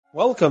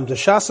Welcome to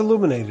Shas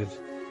Illuminated.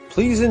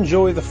 Please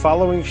enjoy the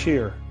following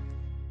shir.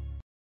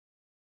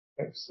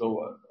 Okay,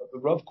 so the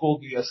Rav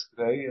called me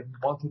yesterday and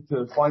wanted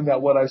to find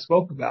out what I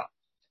spoke about.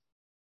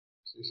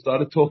 So he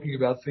started talking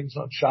about things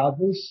on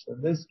Shabbos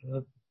and this.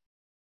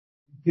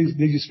 Did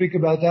you speak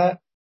about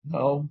that?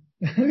 No.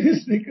 Did you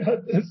speak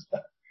about this?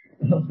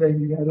 Then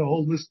he had a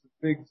whole list of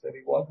things that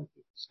he wanted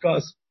to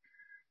discuss,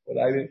 but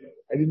I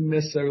didn't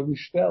necessarily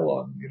spell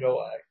on.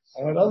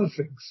 I had other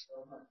things.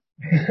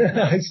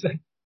 I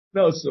said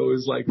no, so it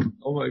was like,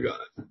 oh my God.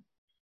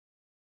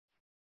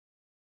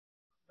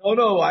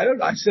 No, I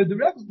don't. I said the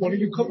Rebbe wanted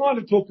you come on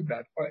and talk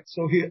about it. All right.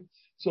 So here,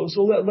 so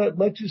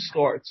let's just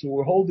start. So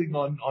we're holding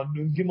on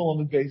Gimel on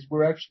the base.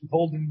 We're actually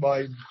holding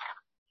by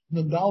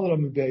the Dalet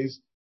on the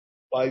base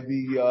by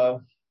the.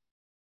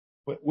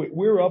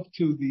 We're up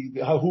to the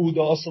Ahud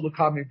Asal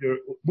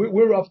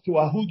We're up to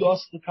Ahud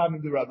Asal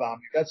the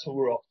Ravami. That's what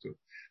we're up to.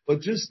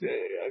 But just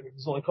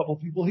there's only a couple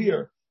of people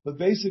here. But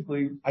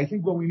basically, I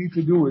think what we need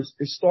to do is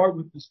start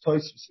with this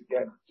Tosfos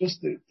again. Just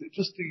to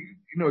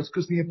it's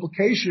because the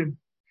implication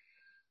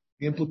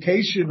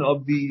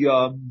of the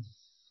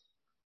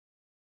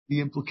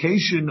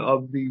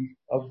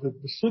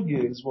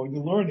sugya is when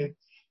you learn it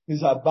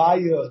is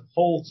Abaya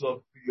holds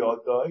of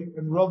biyadai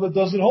and Rava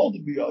doesn't hold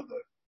of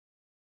biyadai,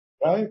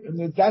 right?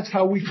 And that's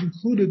how we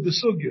concluded the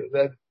sugya,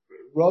 that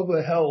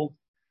Rava held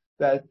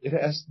that it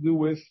has to do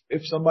with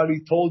if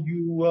somebody told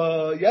you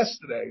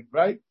yesterday,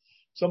 right?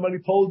 Somebody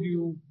told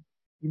you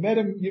met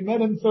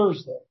him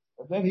Thursday,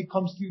 and then he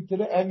comes to you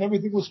today, and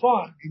everything was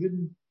fine. He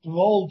didn't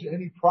divulge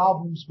any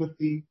problems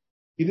he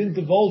didn't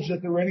divulge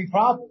that there were any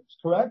problems,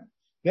 correct?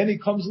 Then he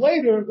comes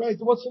later, right?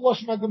 What's the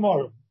Lashon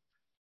HaGemara?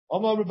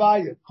 Amar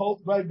Rabaya,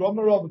 right?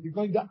 Rama Rabba, you're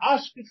going to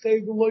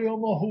Ashkechei v'lo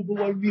yomahu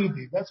v'lo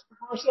yidi. That's what the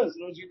Gemara says.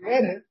 In other words,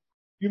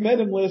 you met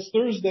him last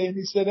Thursday, and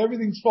he said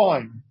everything's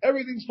fine.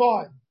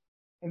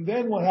 And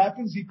then what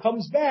happens? He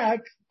comes back,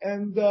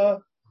 and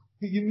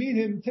you meet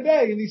him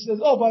today, and he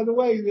says, "Oh, by the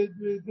way,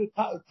 the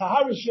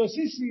Taharas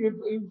Yosisi,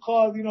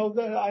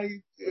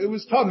 it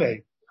was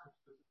Tameh."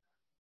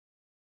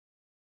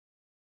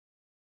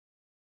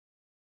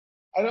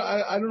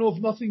 I don't know if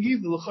nothing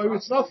either. L'chayr,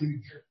 it's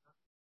nothing.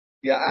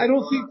 Yeah, I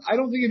don't think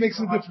it makes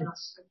a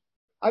difference.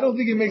 I don't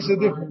think it makes a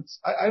difference.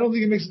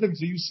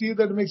 Do you see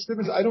that it makes a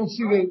difference? I don't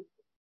see that.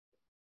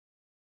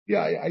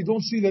 Yeah, I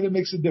don't see that it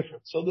makes a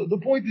difference. So the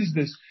point is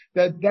this,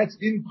 that's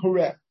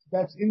incorrect.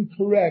 That's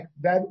incorrect.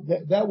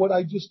 That what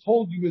I just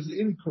told you is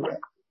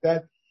incorrect.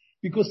 That,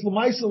 because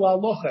L'maisa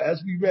La'alocha,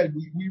 as we read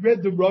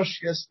the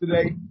Rosh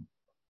yesterday.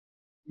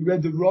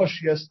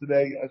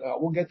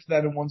 We'll get to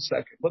that in 1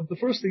 second. But the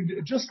first thing,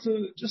 just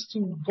to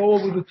go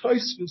over the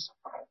Tosfos,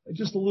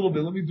 just a little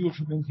bit. Let me do it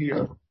from in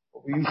here.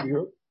 Over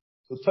here.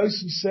 So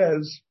Tosfos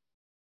says,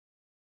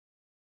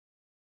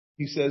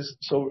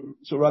 so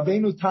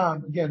Rabbeinu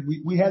Tam, again,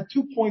 we had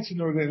 2 points in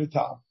the Rabbeinu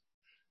Tam.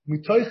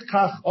 Mitoich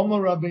kach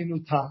Omer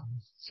Rabbeinu Tam.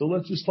 So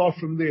let's just start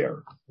from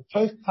there.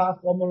 Mitoich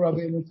kach Omer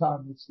Rabbeinu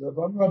Tam. It's the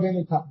Omer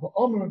Rabbeinu Tam.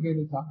 Omer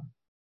Rabbeinu Tam.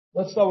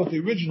 Let's start with the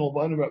original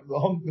Omer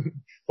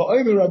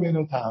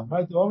Rabbeinu Tam,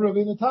 right? The Omer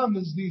Rabbeinu Tam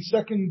is the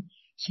second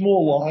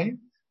small line.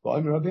 The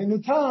Omer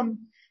Rabbeinu Tam,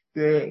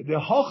 the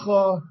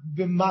Hacha,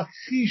 the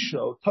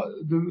Machisho.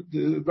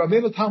 The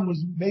Rabbeinu Tam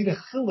was made a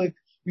chilik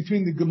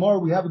between the Gemara.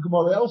 We have a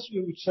Gemara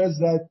elsewhere which says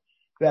that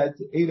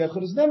Eid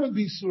Echad is never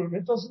bisurim.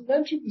 It doesn't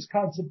mention this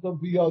concept of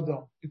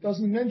biyada. It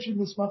doesn't mention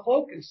this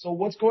machlokes. So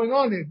what's going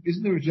on here?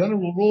 Isn't there a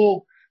general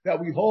rule that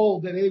we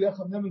hold that Eid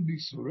Echad never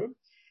bisurim?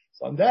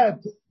 So on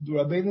that, the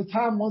Rabbeinu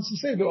Tam wants to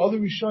say there are other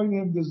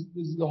Rishonim. There's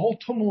the whole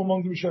tumult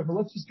among the Rishonim. But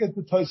let's just get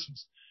the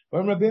Tosfos.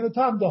 When Rabbeinu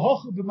Tam, the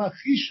Hochad the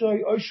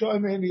Machishay Osha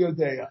Emeni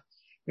Yodeya.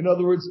 In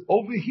other words,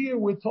 over here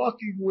we're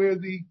talking where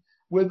the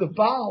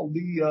Baal,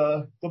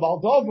 the Baal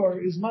Dover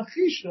is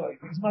Machishay.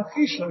 He's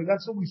Machishay.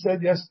 That's what we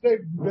said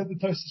yesterday. We read the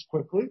Tosfos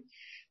quickly.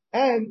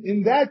 And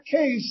in that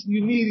case,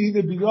 you need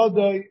either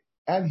Biyadai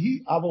and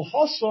he, Aval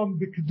Hassam,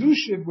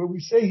 B'Kedushin, where we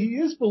say he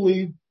is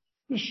believed,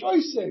 the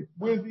Shoisek,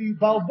 where the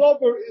Baal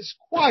Dover is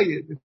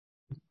quiet. If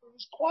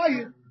it's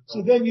quiet,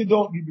 so then you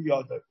don't need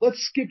Biyadai. Let's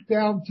skip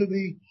down to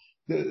the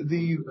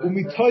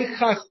Umitoy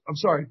Chach, I'm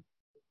sorry.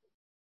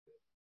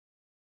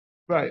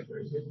 Right,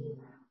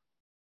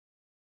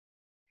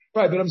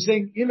 but I'm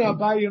saying in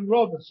Abaye and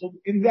Rava, so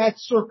in that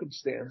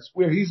circumstance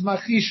where he's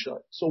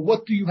Machisha, so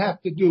what do you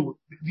have to do?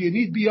 Do you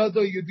need Biyadai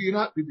or do you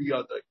not need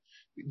Biyadai?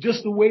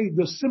 Just the way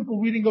the simple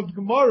reading of the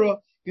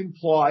Gemara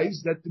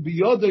implies that the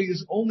Biyadai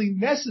is only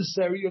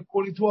necessary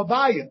according to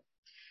Abaye.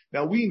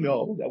 Now we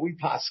know that we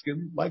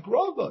paskin like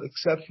Rava,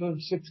 except for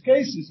 6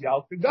 cases,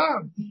 Yal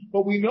Kedam.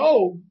 But we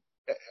know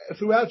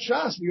throughout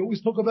Shas we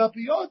always talk about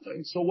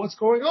Biyadai. So what's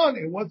going on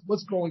here? What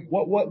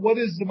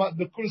is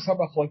the Kuras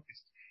HaMachlokes?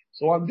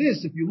 So on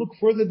this, if you look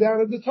further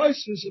down in the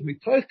Tosfos,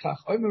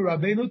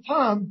 Rabbeinu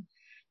Tam,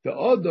 the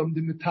Adam,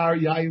 the Mitar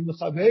Yayin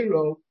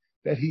L'Chavero,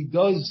 that he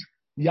does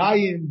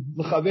Yayin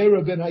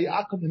L'Chavero ben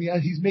Hayakim,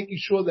 and he's making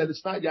sure that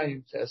it's not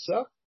Yayin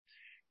Pesach.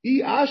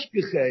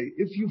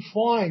 If you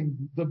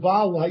find the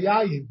Baal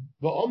Hayayin,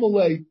 the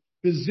Omalei,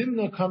 the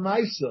Zimna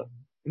Kamaisa,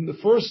 in the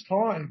first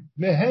time,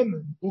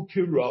 mehemen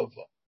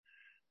ukirava,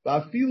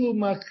 va'afilu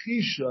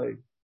makhishay,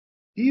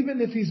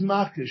 even if he's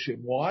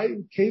makishim. Why?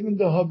 Kaven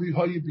dehavi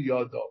hayi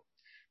biyado.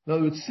 In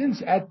other words,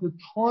 since at the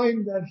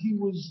time that he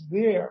was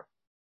there,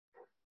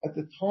 at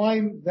the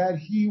time that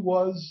he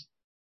was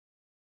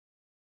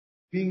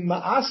being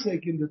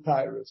ma'asek in the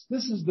Tyrus,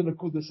 this is the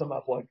Nakuda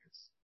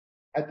Samachlokes.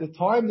 At the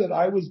time that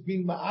I was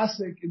being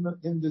ma'asek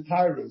in the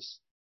Tyrus,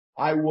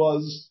 I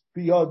was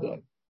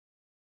biyadai.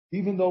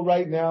 Even though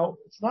right now,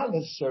 it's not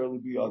necessarily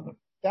biyadai.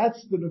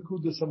 That's the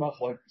Nakuda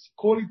Samachlokes.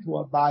 According to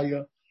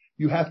Abaya,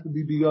 you have to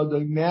be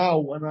biyadai now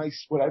when I'm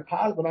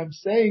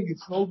saying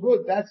it's no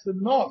good. That's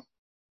enough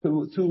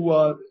you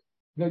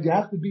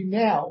have to be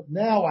now.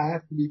 Now I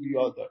have to be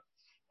biyadai.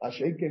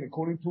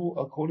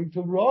 According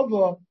to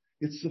Rava,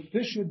 it's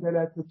sufficient that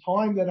at the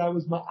time that I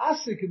was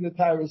ma'asik in the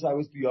Tyrus, I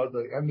was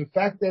biyadai. And the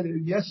fact that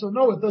yes or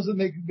no, it doesn't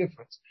make a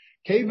difference.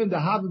 Kaven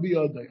dehav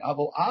biyadai.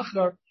 Aval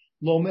achar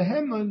lo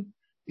meheman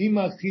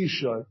ima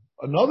chisha.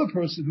 Another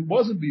person who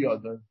wasn't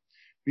biyadai,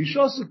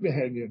 bishosik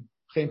behenyim,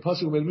 chen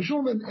pasuk ben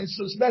mishulman, and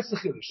so that's the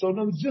chiddush. So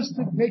no, just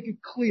to make it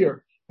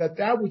clear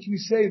that which we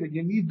say that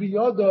you need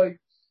biyadai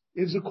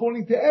is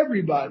according to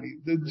everybody.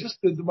 The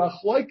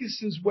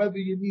machlokes is whether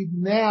you need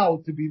now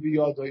to be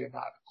biyadai or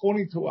not.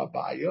 According to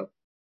Abaya,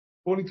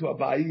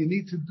 you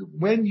need to do,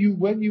 when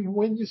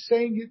you're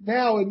saying it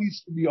now, it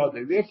needs to be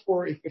biyadai.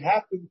 Therefore, if it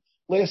happened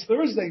last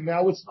Thursday,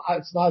 now it's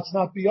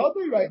not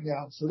biyadai right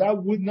now. So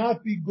that would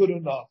not be good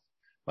enough.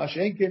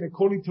 Mashenken,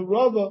 according to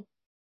Rava,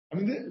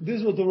 this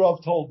is what the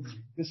Rav told me.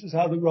 This is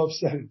how the Rav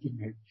said it to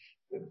me.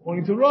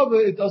 According to Rava,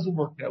 it doesn't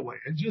work that way.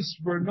 And just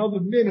for another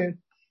minute,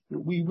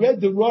 we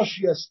read the Rush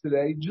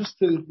yesterday,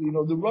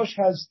 the Rush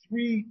has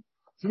three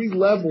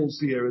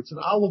levels here. It's an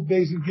Aleph,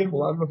 Beis, and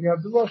Gimel. I don't know if you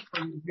have the Rush,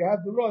 but if you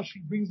have the Rush,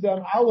 he brings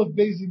down Aleph,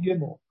 Beis, and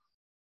Gimel.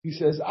 He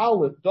says,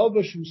 Aleph,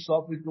 Davashu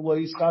Safik, the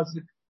way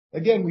Chazik.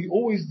 Again, we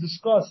always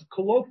discuss,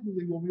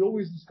 colloquially, when we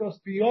always discuss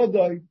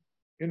Biyadai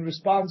in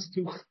response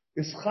to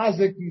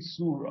Ischazek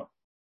Yisura.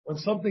 When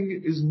something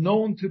is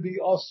known to be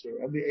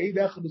Asr, and the Eid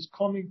Echad is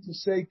coming to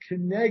say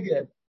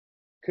Keneged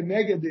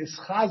the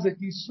Ischazek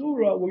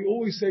Yisura, we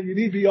always say you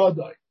need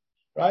biyadai,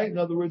 right? In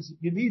other words,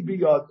 you need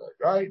biyadai,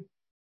 right?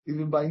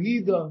 Even by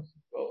nida,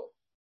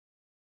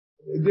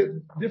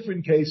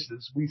 different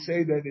cases, we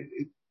say that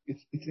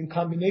it's in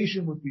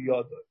combination with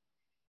biyadai.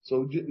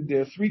 So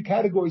there are three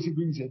categories he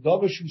brings here.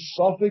 Davashu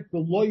Safik, the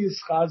loy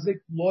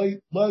Ischazek, loy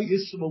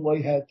Isra,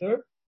 loy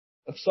Heter.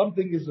 If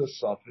something is a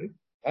Safik,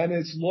 and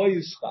it's loy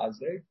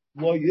Ischazek,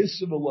 loy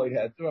Isra, loy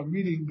Heter. I'm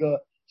reading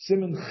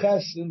Siman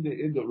Ches in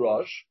the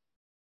Rush.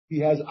 He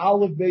has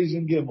Aleph, Beis,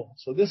 and Gimel.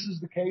 So this is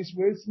the case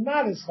where it's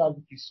not as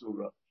Chazik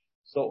Yisura.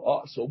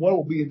 So what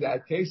will be in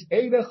that case?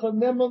 Eidecha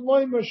neman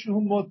loimer shehu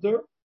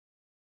muter.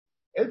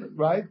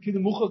 Right?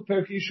 Kinemuchak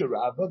perkisha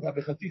rabba.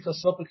 Gabechaticha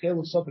sofik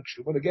helu sofik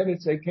shu. But again,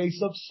 it's a case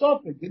of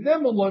sofik. The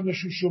neman loimer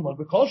shehu shuman.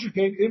 The culture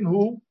came in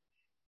who?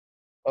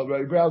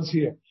 Right, Brown's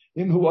here.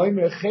 In who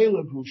oimer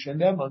chelev hu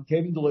sheneman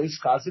came in the leis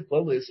chazik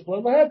leisik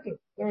leheter.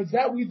 There is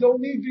that we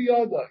don't need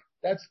biyadai.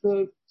 That's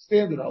the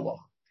standard Allah.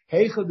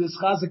 Heichad is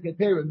chazak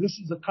eterim. This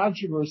is a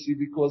controversy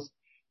because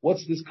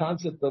what's this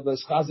concept of a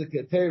chazak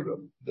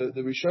eterim? The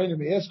Rishonim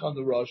ask on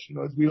the Rosh,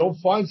 we don't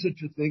find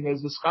such a thing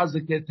as a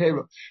chazak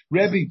eterim.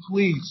 Rebbe,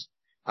 please,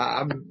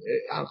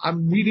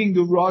 I'm reading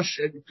the Rosh.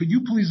 Could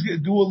you please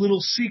do a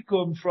little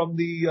sikum from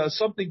the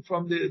something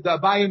from the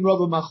Abaye and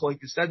Rabbi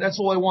Machlokes? That's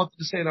all I wanted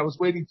to say, and I was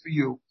waiting for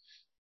you.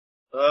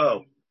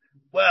 Oh,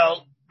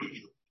 well,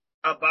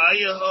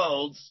 Abaye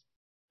holds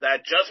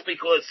that just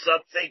because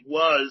something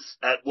was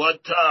at one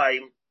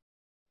time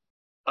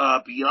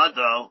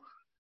biyado,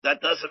 that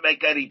doesn't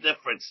make any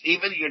difference.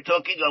 Even you're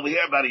talking over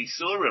here about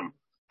Isurim,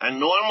 and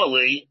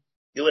normally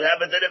you would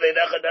have a din of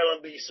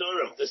Einachadam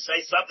B'Isurim. To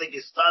say something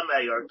is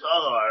Tamei or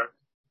Tahar,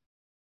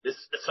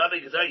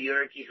 something is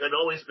you can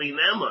always be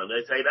Neman.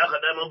 It's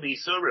Einachadam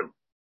B'Isurim.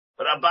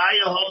 But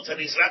Abaya holds that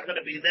he's not going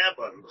to be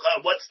Neman.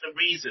 What's the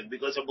reason?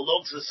 Because it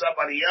belongs to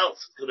somebody else.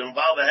 It could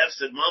involve a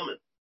Hefsid moment.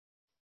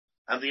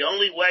 And the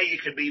only way you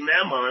can be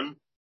Neman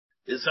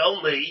is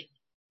only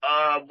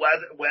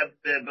where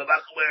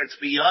it's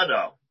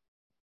biyado.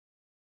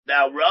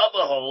 Now,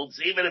 Rava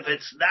holds, even if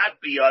it's not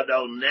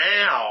biyado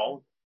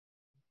now,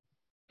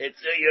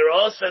 you're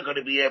also going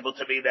to be able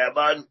to be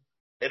neman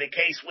in a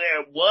case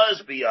where it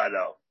was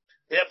biyado.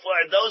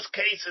 Therefore, in those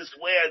cases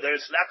where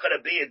there's not going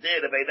to be a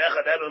din of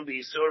einachadam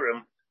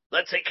b'yisurim,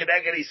 let's say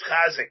keneged is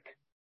chazik,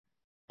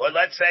 or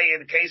let's say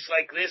in a case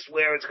like this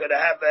where it's going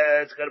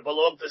to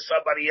belong to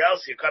somebody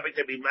else, you're coming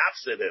to be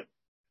mafsid him.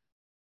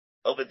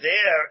 Over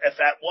there, if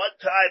at one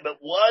time it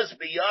was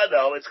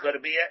biyado,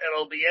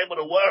 it'll be able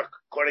to work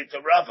according to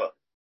Rava.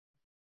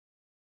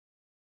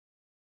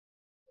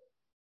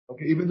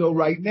 Okay, even though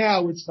right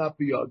now it's not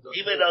biyado.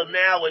 Even though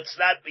now it's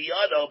not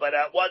biyado, but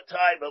at one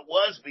time it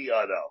was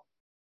biyado.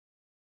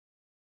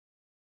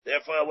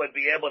 Therefore, it would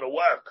be able to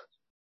work.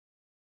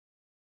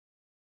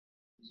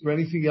 Is there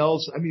anything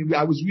else?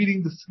 I was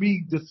reading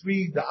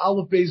the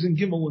Aleph, Beis, and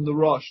Gimel in the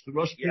Rush. The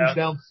Rush brings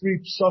down 3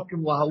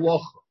 psukim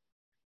lahalacha.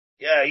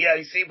 Yeah,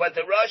 you see, but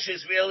the Rosh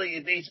is really,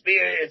 it needs to be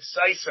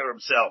Sicer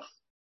himself,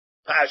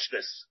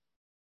 Pashtus.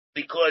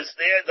 Because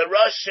the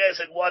Rosh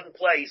says in one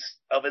place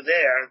over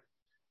there,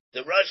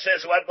 the Rosh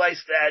says one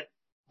place that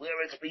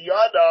where it's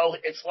Biyado,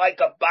 it's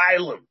like a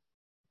Bailam.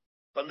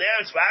 From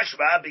there it's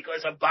Mashma,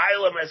 because a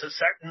Bailam has a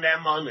certain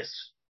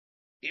Nemonis.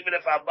 Even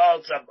if Amal,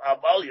 it's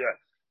Amalya.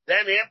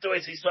 Then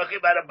afterwards he's talking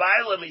about a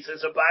Bailam, he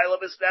says a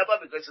Bailam is Nema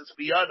because it's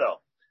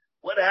Biyado.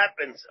 What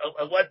happens?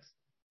 What is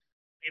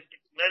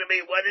let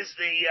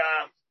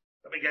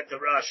me get the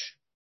Rosh.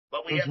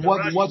 But we have the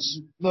Rosh.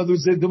 No,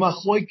 there's the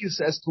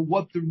Machloikis as to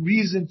what the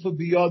reason for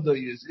Biyado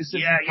is. Is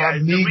it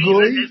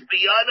Is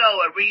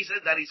Biyado a reason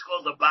that he's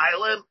called a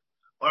Bailam?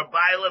 Or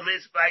Bailam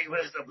is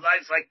the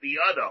blinds like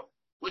Biyado?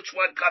 Which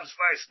one comes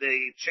first,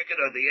 the chicken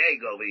or the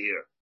egg over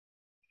here?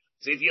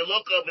 So if you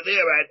look over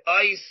there at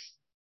Ice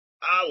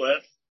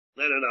Aleph,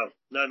 no,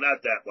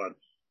 not that one.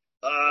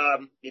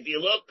 If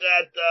you look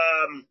at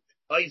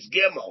Ice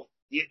Gimel,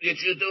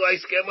 did you do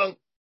Ice Gimel?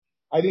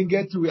 I didn't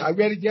get to it. I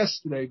read it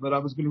yesterday, but I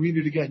was going to read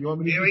it again. You want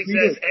me to read it?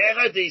 Here he says,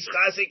 Echad is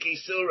Chazik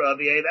Isura,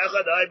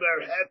 v'Echad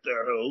Iber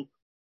Heter, who,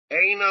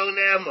 Eino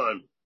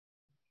Neman,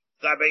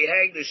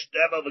 Zabeheg the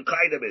Shtevel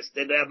v'Kaidamis,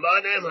 the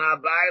Nemanim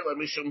HaBailam,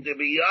 Mishum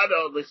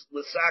Debiyado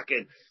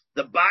L'Sakin.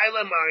 The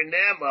Bailam are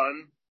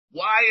Neman.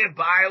 Why are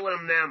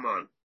Bailam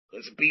Neman?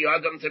 Because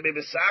Biyadam to be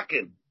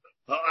B'Sakin.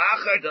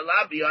 Ha'achar de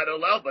la Biyado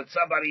lo, but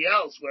somebody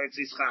else, where it's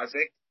his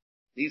Chazik,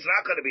 he's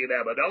not going to be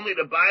Neman. Only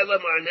the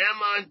Bailam are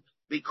Neman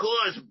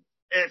because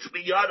it's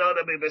Biyado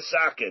to be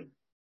B'Sakin.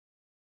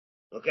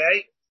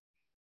 Okay?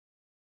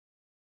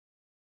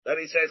 Then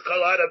he says,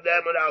 Kol Adam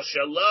Neman al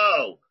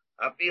Shalo,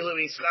 Afilu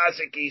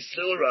Ischazik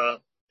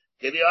Isura,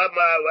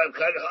 Kidiyama,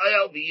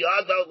 Hayel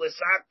Biyado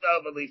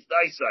L'Sakta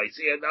V'Lifdaisai.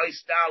 See a nice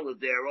style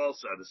there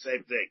also, the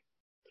same thing.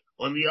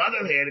 On the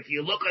other hand, if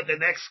you look at the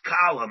next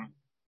column,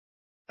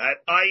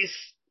 at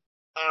Ice,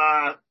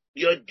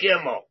 Yud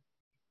Gimel,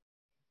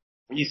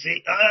 you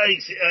see,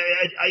 Ice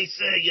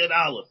Yud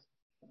Aleph,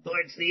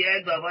 towards the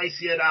end of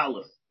Ice Yud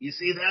Aleph. You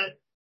see that?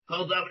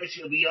 Kol Davar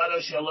Shel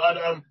Biyado Shel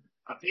Adam,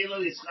 Afilu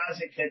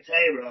Ischazik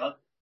Ketera,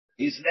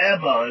 is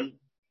Neman,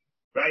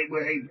 right,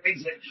 where he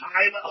brings it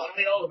high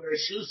over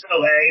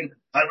Shusohain,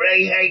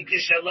 Harei Hey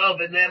Kishalov,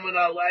 and Neman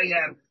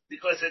Aleihem,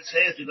 because it's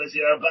his, because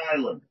you're a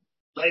Bailam.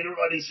 Later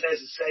on he says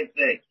the same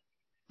thing.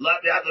 So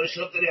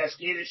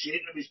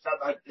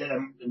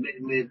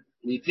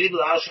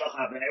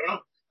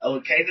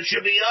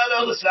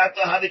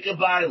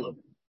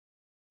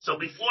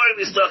before he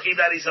was talking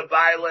that he's a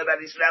Bailam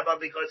and he's Neman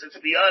because it's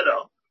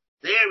Biyado.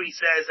 There he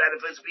says that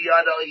if it's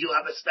Biyado, you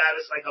have a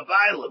status like a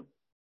Bailam.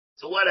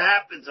 So what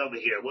happens over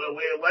here?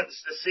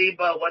 What's the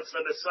Siba? What's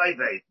the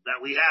Messiah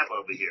that we have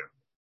over here?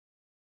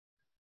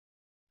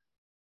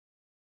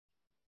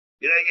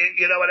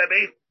 You know what I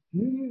mean?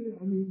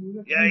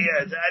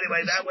 Yeah. So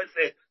anyway, that was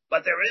it.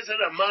 But there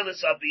isn't a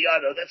Manus of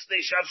Biyado. That's the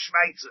Shav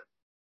Shmeitzer.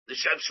 The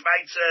Shav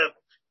Shmeitzer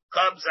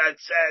comes and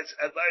says,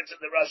 and learns in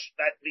the Rosh,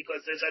 that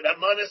because there's an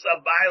Amanus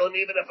of Bailam,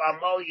 even if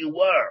Amal you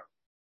were,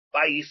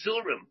 by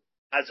Yisurim,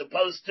 as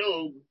opposed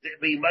to,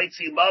 be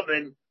Maitzi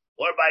Mammon,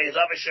 or by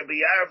Zavish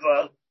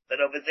Biyarva, that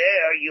over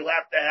there you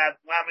have to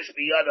have Mamish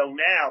Biyado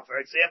now. For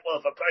example,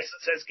 if a person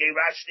says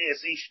Geirashti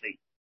Asishti,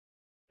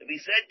 if he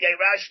said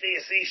Geirashti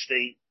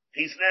Asishti,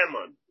 he's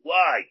Neman.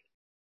 Why?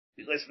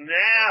 Because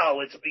now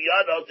it's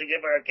Biyado to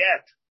give her a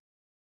get.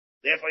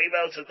 Therefore, even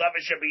though it's a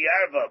Zavish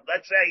Biyarva,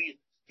 let's say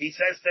he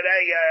says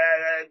today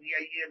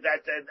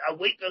that a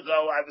week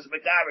ago I was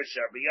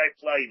Megarisher, B'yai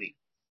Pliny.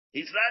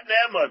 He's not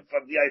Neman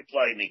from B'yai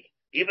Pliny,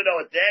 even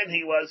though then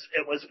it was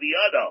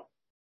Biyado.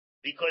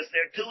 Because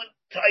there are two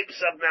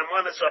types of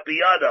Namanas of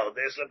Biyado.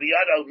 There's a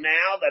Biyado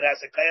now that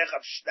has a Kayach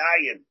of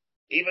Shtayin,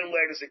 even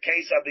where there's a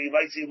case of the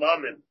Maitzi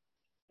Mammon,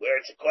 where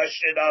it's a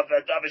question of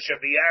Davish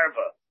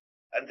Biyarva.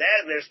 And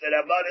then there's the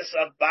Namanas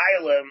of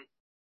Bailam,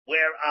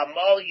 where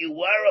Amal you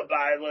were a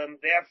Bailam,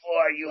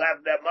 therefore you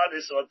have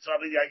Namanas on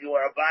something that you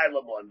are a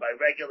Bailam on, by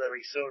regular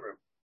Isurim.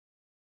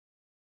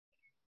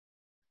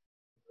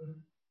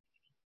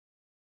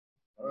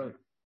 All right.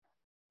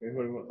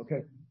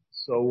 Okay.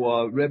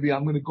 So, Rebbe,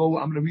 I'm going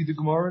to read the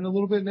Gemara in a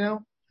little bit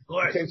now. Of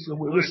course. Okay, so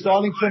we're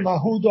starting from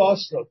Ahuda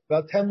Asa,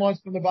 about 10 lines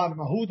from the bottom.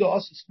 Ahuda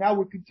Asa. Now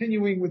we're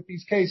continuing with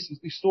these cases,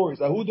 these stories.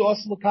 Ahuda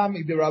Asa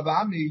Lakami, the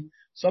Rabami,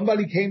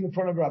 somebody came in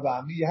front of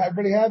Rabami. You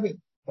already have it.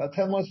 About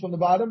 10 lines from the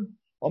bottom.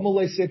 I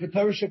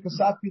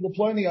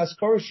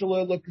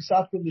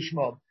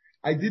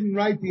didn't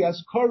write the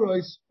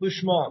Askaros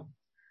Lishman.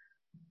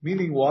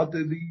 Meaning what?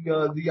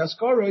 The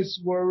Askaros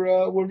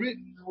were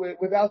written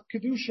without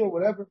Kedusha or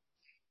whatever.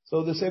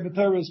 So the Sefer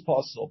Torah is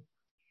possible.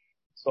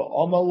 So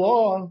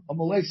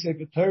Amalei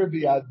Sefer Torah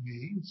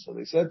biyadmi. So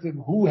they said to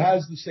him, "Who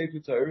has the Sefer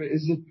Torah?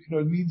 Is it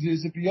it means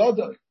is it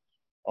biyadai?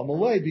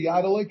 Amalei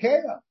biyad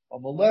alekeya.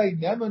 Amalei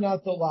neman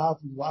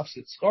atolav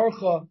lafsit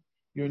skarcha.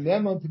 You're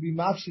neman to be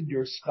mafsid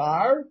your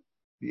skar.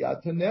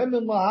 Biyad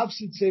neman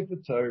lahafsid Sefer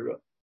Torah.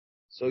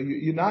 So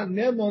you're not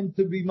neman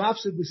to be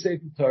mafsid the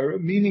Sefer Torah,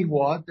 meaning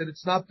what? That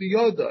it's not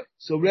biyadai.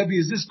 So Rebbe,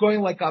 is this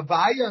going like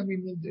Abaya? I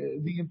mean,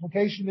 the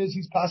implication is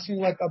he's passing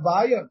like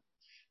Abaya.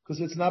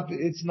 because it's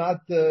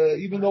not,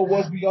 even though it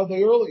was the other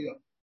earlier.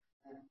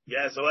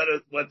 Yeah, so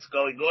what's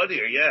going on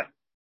here? Yeah.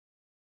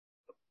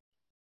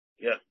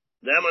 Yeah.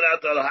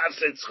 Nemanat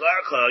al-hafsid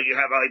schlarcha, you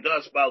have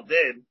Aidos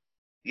Baldin,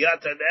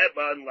 Yata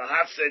Neman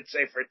l'hafsid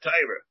Sefer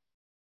Torah.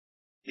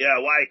 Yeah,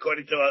 why?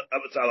 According to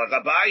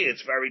Abaye,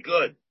 it's very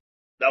good.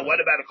 Now,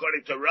 what about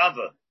according to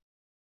Rava?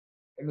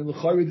 I mean,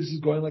 l'chayre, this is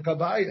going like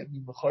Abaye. I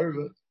mean,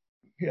 l'chayre,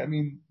 yeah, I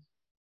mean,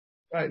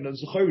 right, no,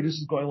 l'chayre, this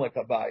is going like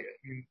Abaye.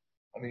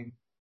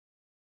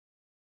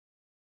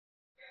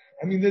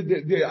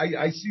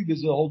 I see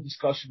there's a whole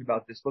discussion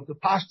about this, but the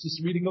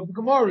Pashtus reading of the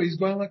Gemara is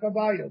going like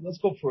Abaye. Let's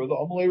go further.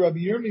 Amalei Rabbi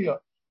Yirmiyah,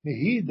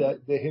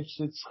 that the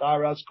Hifsid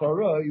Schar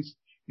Askara is,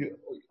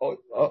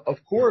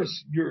 of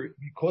course,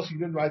 because you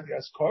didn't write the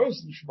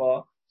Askaras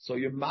Lishma, so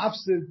you're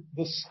mafsid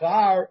the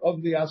schar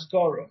of the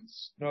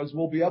Askaras. In other words,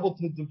 we'll be able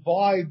to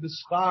divide the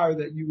schar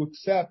that you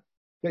accept,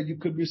 that you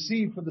could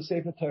receive for the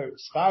Sefer Torah.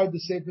 Schar the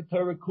Sefer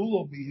Torah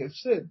kulo be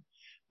Hifsid.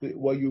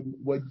 What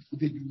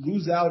did you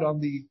lose out on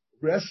the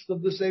rest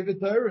of the Sefer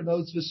Torah? In other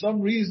words, for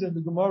some reason,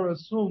 the Gemara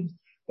assumed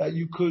that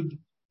you could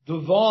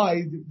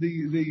divide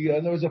in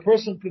other words, a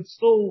person could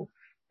still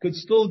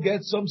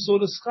get some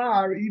sort of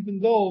schar, even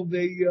though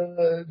they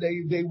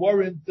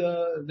weren't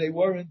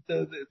the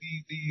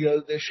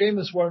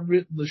shemus weren't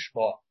written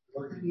l'shma.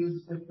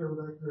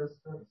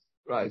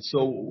 Right.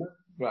 So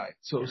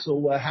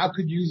how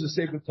could you use the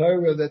Sefer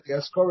Torah that the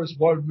Askaras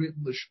weren't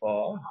written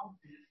l'shma?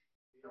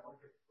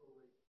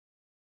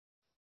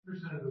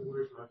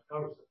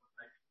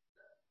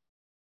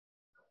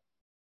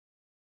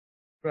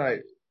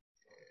 Right.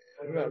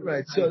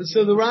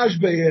 So the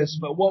Rashba is,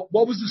 but what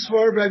was the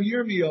svar of Rabbi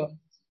Yirmiyah?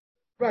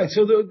 Right.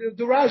 So the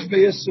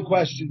Rashba asks the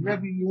question.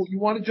 Rabbi, you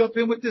want to jump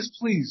in with this,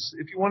 please?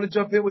 If you want to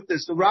jump in with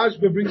this, the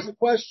Rashba brings the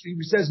question.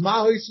 He says,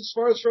 "Ma as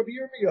far as Rabbi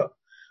Yirmiyah,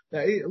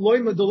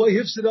 loyma deloy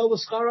hifsid el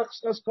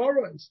l'scharas."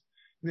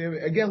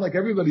 Again, like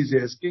everybody's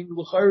asking,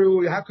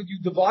 how could you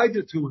divide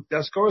the two? If the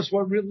Askaras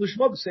weren't written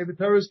l'shma, the Sefer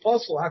Torah is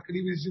possible. How could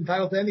he be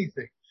entitled to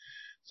anything?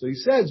 So he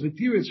says,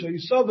 therefore,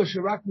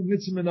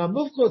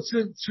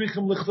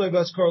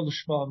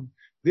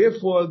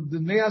 the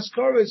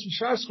ne'askaras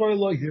v'shar skar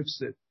lo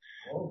hifsid.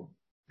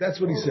 That's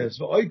what he says.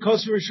 That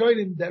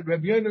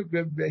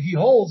he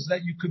holds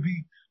that you could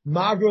be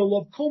mavril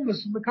of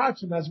kulmus and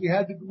mekachim, as we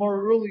had the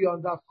Gemara earlier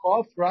on Daf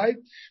Kaf, right?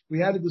 We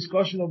had a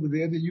discussion over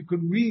there that you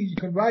can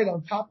write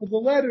on top of the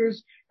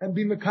letters and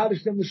be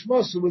mekadosh them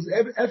l'shma. So it was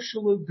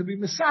efshel to be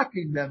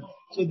mesaking them.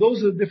 So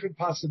those are the different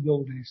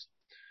possibilities.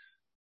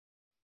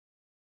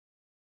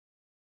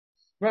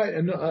 Right,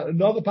 and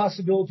another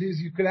possibility is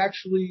you could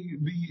actually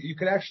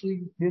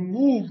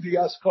remove the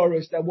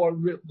askaras that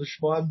weren't written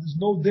l'shma. There's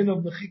no din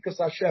of mechikas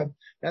Hashem.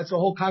 That's a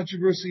whole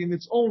controversy in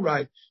its own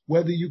right,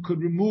 whether you could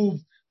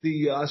remove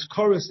the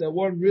askaras that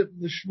weren't written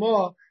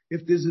l'shma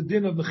if there's a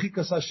din of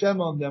mechikas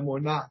Hashem on them or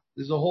not.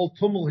 There's a whole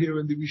tumult here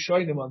in the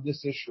Rishonim on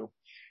this issue.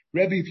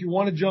 Rebbe, if you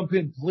want to jump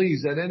in,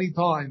 please, at any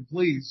time,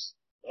 please.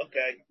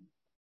 Okay.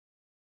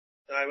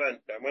 I want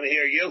to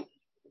hear you.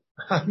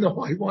 No,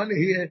 I want to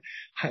hear.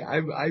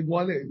 I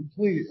want to.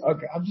 Please.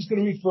 Okay, I'm just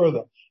going to read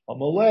further.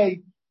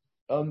 Amalei,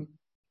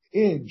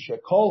 in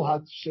shekol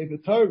hat Sefer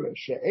Torah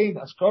she'ein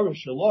askara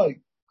sheloi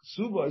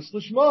ksuva is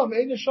lishmam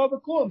ein shava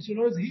klum. So in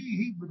other words,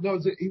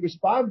 he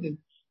responded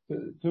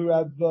to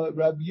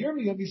Rabbi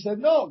Yirmiyah, and he said,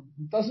 no,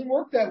 it doesn't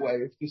work that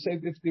way. If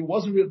it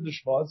wasn't written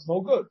lishma, it's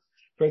no good.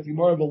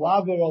 More of a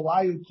lava or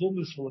alayu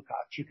klumus for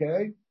the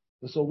okay.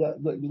 So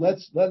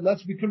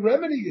we can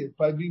remedy it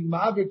by being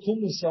maver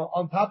kulmus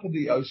on top of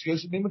the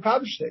oshiyos and being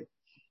mekadosh.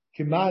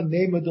 Kiman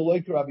name of the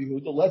loiker Rabbi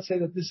Yehuda. Let's say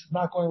that this is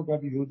not going with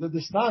Rabbi Yehuda.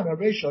 This not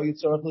Aresha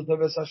Yitzarach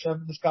l'taves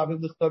Hashem niskaven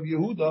l'chtav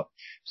Yehuda.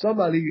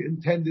 Somebody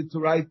intended to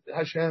write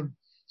Hashem's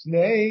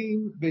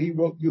name, but he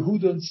wrote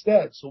Yehuda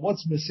instead. So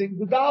what's missing?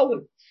 The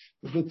Dalet.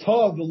 The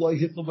Tav, the loy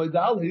hitl by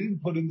Dalet. He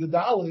didn't put in the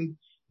Dalet.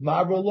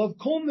 Marvel of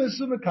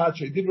kulmis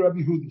umakache did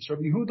Rabbi Yehuda. So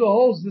Rabbi Yehuda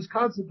holds this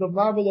concept of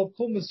marvel of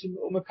kulmis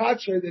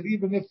umakache that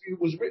even if it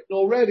was written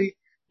already,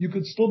 you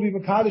could still be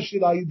makadosh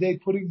it by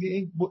putting the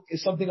ink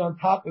something on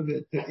top of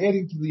it,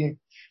 adding to the ink.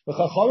 What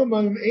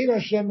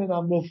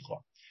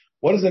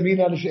does that mean?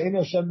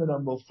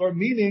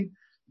 Meaning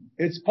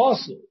it's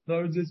possible. In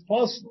other words, it's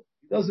possible.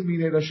 It doesn't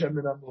mean Ein Hashem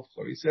min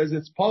hamufchar. He says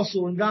it's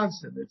possible in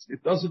Gansen.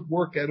 It doesn't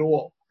work at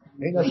all.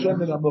 Ein Hashem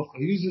min hamufchar.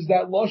 He uses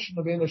that lashon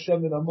of Ein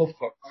Hashem min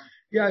hamufchar.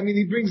 Yeah, I mean,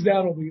 he brings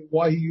down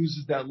why he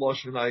uses that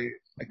lashon. I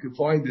could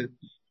find it.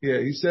 Yeah,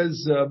 he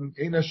says,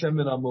 Ein Hashem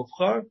min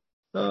hamufchar.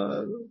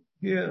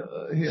 Here,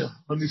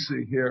 let me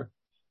see here.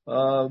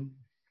 Right.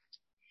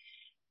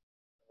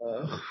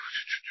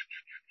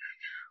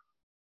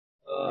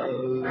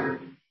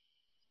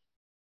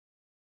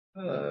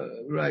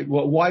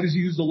 Well, why does he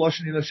use the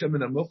lashon Ein Hashem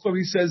min hamufchar?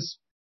 He says,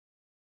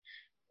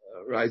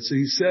 right. So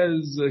he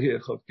says here,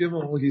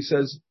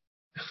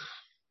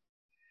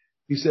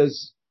 he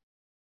says.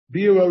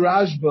 Bira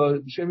Rashba,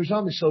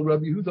 Shemisham Mishal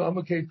Rabbi Yehuda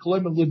Amakei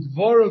Kolema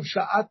Ludvorov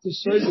Sha'at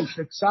Tesoyde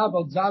Sheksav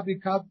Al Zavi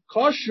Kav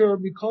Kosher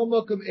Mikol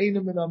Malkum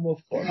Einem and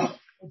Amufchar.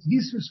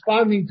 He's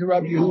responding to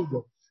Rabbi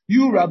Yehuda.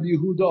 You, Rabbi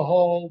Yehuda,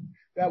 hold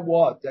That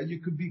what? That you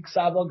could be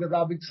ksav al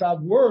gadav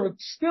ksav work,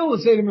 still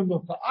is Eidim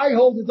Mimukta. I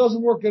hold it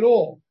doesn't work at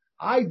all.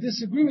 I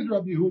disagree with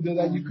Rabbi Yehuda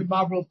that you could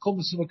mavril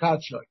kumas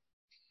v'katchay.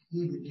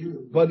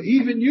 But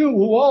even you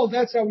who hold,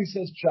 that's how he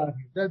says pshat.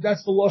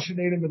 That's the lashon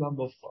Eidim and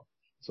Amufta.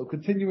 So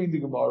continuing the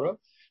Gemara.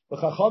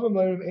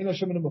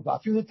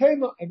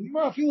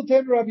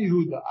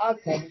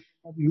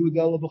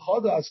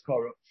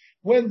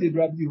 When did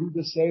Rabbi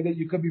Yehuda say that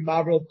you could be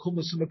mavril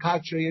kumas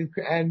v'katchay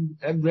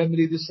and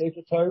remedy the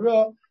Sefer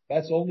Torah?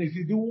 That's only if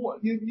you do one.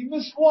 You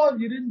missed one.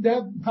 You didn't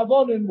have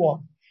kavanah in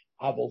one.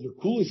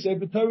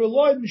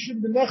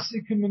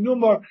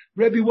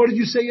 Rabbi, what did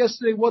you say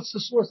yesterday? What's the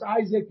source?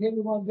 Isaac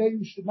came on there.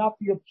 You should not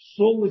be a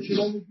soul. It should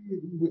only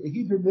be a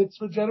Hebrew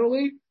mitzvah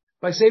generally.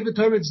 By Sefer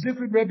Torah, it's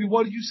different. Rabbi,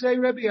 what did you say,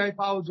 Rabbi? I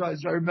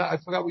apologize. I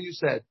forgot what you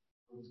said.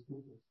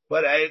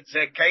 But it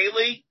said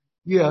Kaylee?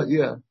 Yeah.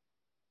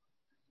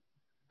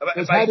 If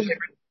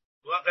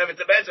it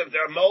depends, if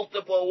there are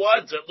multiple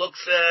ones,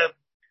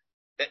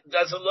 it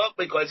doesn't look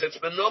because it's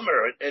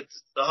menumer.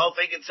 It's the whole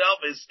thing itself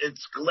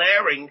it's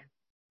glaring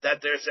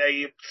that there's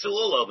a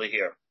psul over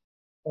here.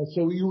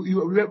 So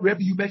Rebbe,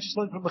 you mentioned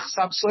something from the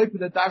Chassam Sofer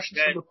that dashes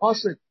from the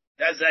pasuk.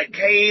 There's a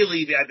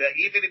keli.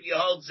 Even if you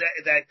hold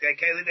that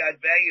keli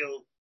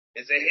adveyu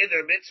is a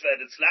hider mitzvah,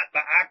 and it's not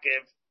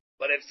ma'akiv,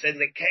 but it's in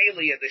the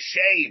keli and the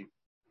shame.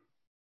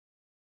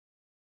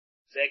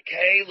 The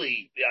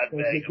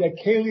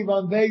Keli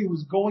Vanveyu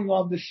was going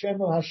on the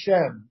Shem of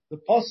Hashem. The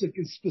pasuk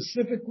is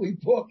specifically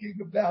talking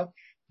about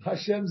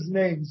Hashem's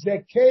name,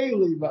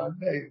 Zekeli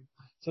Vanveyu.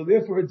 So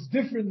therefore, it's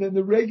different than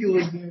the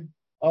regular name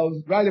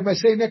of. Right? Am I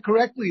saying that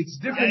correctly? It's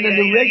different than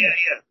the regular.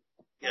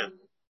 Yeah.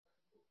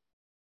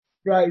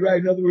 Right.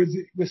 In other words,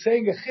 we're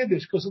saying a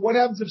chiddush because what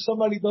happens if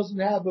somebody doesn't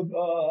have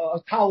a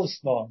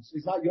talisman? So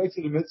he's not yoytze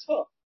the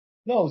mitzvah.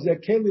 No,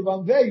 Zekeli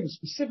Vanveyu.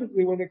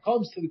 Specifically, when it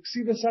comes to the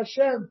Ksivas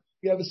Hashem.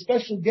 You have a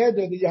special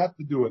gather that you have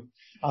to do it.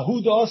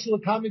 Ahuda also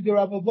kami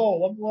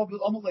deravavo.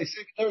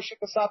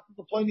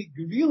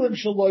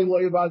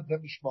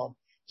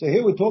 So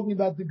here we're talking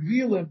about the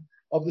gvilim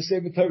of the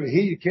Sefer Torah.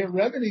 Here you can't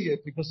remedy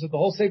it because the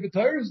whole Sefer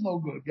Torah is no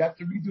good. You have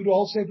to redo the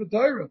whole Sefer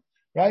Torah,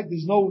 right?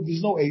 There's no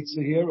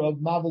eitzah here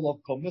of mavel of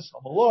komis.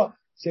 Amalah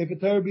Sefer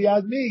Torah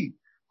biyad me.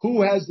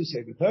 Who has the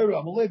Sefer Torah?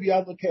 Amalei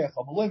biyad lekech.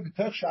 Amalei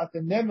b'tech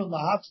shatem nemen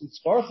lahafsit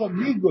sfarcha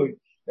migui.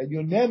 That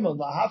you're nemen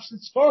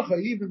lahafsit sfarcha,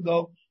 even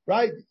though.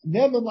 Right?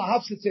 Neman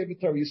lahafsit Sefer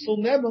Torah. You still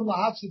neman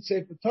lahafsit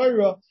Sefer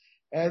Torah.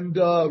 And,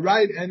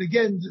 right? And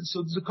again,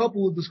 so there's a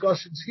couple of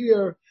discussions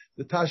here.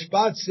 The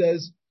Tashbat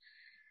says,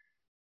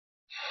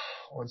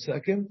 one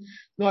second.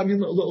 No, I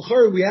mean,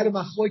 we had a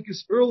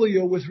machlokes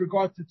earlier with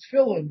regard to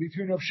tefillin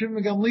between Rav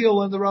Shimon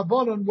Gamliel and the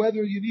Rabbanon,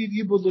 whether you need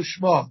Ibud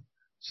Lishma.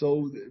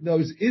 So,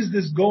 is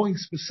this going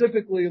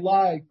specifically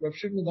like Rav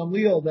Shimon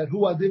Gamliel that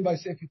hu adin by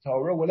Sefer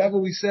Torah? Whatever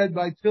we said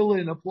by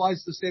tefillin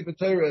applies to Sefer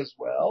Torah as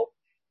well.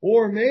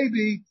 Or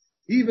maybe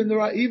even the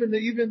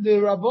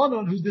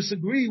Rabbanon who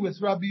disagree with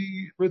Rav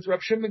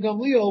Shimon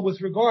Gamliel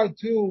with regard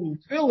to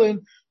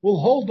tefillin will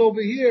hold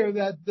over here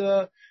that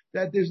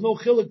there's no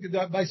chiluk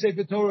that by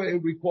Sefer Torah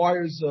it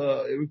requires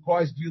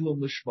dilum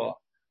lishma.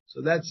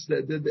 So that's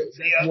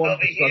one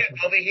over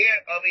here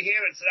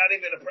it's not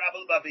even a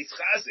problem of his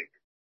chazik.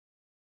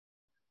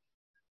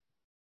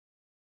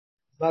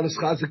 It's not his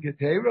chazik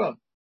ketera.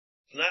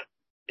 Not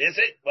is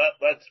it? But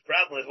the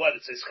problem is what?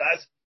 It's his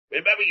chazik.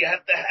 Remember, you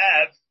have to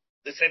have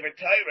the Sefer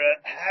Torah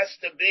has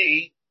to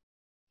be,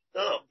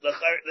 the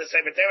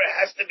Sefer Torah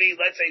has to be,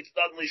 let's say it's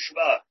done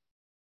Lishma.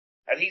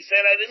 And he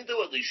said, I didn't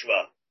do it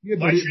Lishma. Yeah,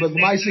 but he's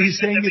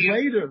saying it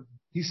later.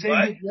 He's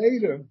saying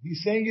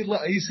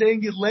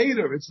it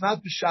later. It's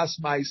not the Shas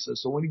Maisa.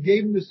 So when he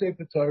gave him the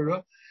Sefer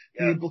Torah,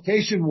 the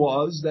implication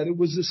was that it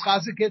was the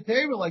Chazik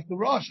Ketera, like the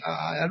Rosh.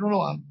 I don't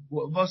know.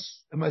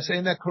 Am I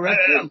saying that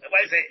correctly? No.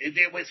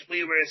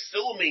 We were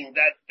assuming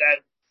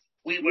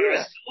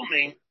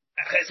assuming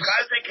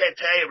Chazik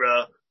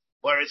Ketera,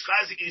 or it's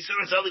Chazik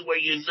Yisur is only where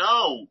you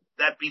know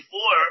that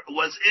before it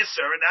was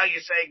Isser, and now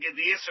you're saying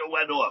the Isser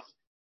went off.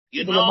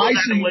 You know that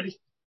it went.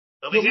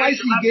 Over here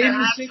you have to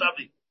have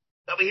something.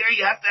 Over here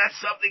you have to have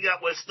something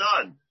that was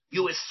done.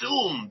 You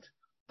assumed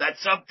that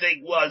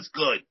something was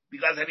good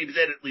because he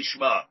did it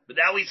lishma. But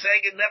now he's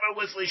saying it never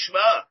was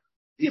lishma.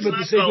 Yeah, but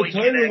the Sefer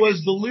Torah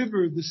was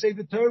delivered. The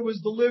Sefer Torah was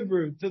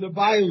delivered to the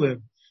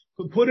Bailim.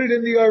 Put it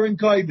in the Aron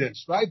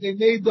Kodesh, right? They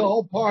made the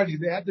whole party.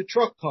 They had the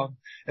truck come.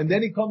 And then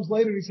he comes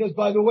later and he says,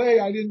 by the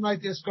way, I didn't write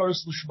the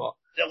Eskaris Lishma.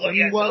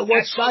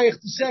 What's Shaykh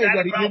to say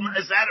that he didn't?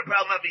 Is that a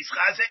problem of his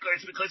chazik, or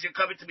it's because you're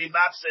coming to be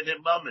maps and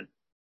him mumming?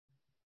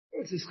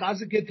 It's his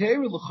chazik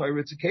ketera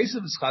l'chayr. It's a case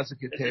of his chazik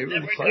ketera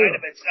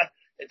l'chayr.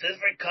 It's a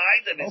different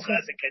kind of his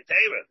chazik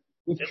ketera.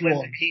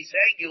 He's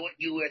saying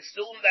you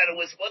assumed that it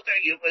was mutter.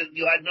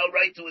 You had no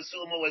right to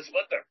assume it was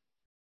mutter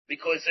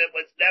because it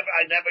was never.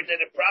 I never did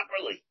it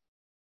properly.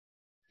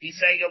 He's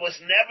saying it was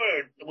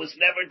never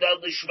done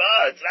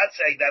lishma. It's not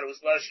saying that it was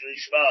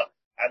lishma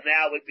and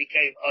now it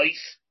became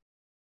ice.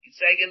 He's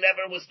saying it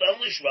never was done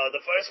lishma in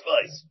the first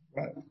place.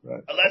 Right.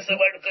 Unless it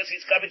were because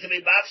he's coming to be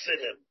mafsid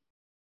him.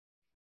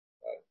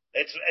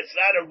 It's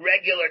not a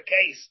regular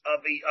case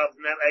of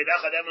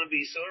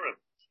Bisurim.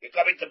 You're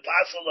coming to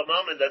passel the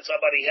moment that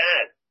somebody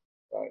had.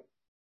 Right.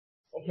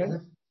 Okay.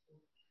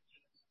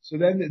 So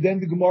then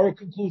the Gemara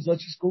concludes.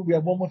 Let's just go. We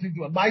have one more thing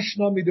to do.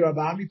 Maishma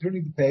midirabami,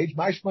 turning the page.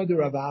 Maishma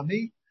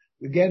midirabami.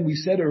 Again, we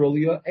said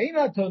earlier,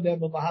 remember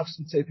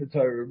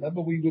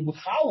we were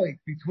chalik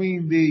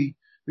between the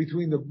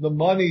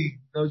money.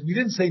 We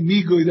didn't say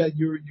migu that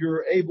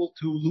you're able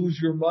to lose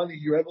your money.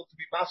 You're able to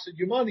be mastered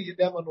your money. You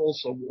then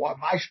also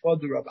Maishma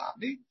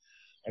midirabami.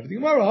 Over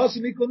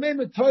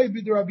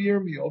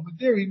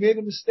there, he made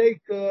a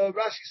mistake.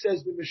 Rashi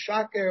says the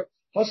Meshaker,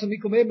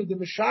 the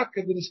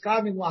Meshaker, the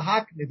Niskamin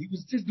lahaknit. He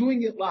was just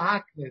doing it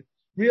lahaknit.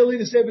 Really,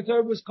 the Sefer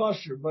Torah was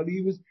kosher, but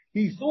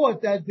he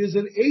thought that there's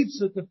an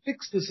eitzah to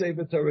fix the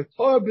Sefer Torah.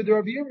 Torah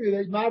b'Rav Yirmiyah,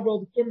 there's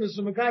marvel the Kurmas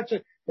and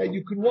Makacha that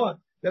you could want.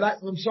 That I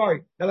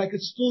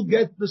could still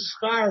get the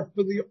schar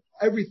for the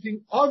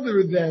everything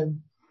other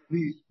than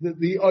the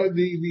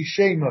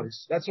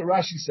shemos. That's what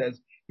Rashi says.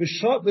 The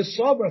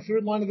Sabra,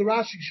 third line of the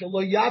Rashi,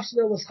 Shalo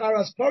Yavsner Laschar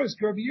Asparis,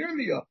 Rav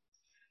Yirmiyah.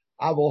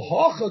 Avol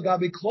Hocha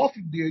Gabi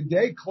Klofim, the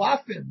Yodei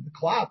Klafin, the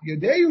Klaf,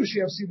 Yodei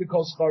Ushiav see the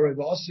Kol Schara,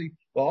 Vasi,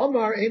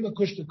 V'Amar Ema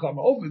Kushta come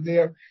over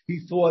there. He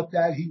thought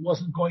that he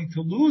wasn't going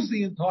to lose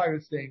the entire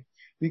thing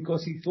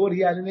because he thought he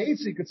had an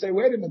eitzah. He could say,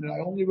 wait a minute,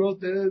 I only wrote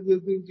the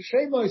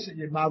Shemos,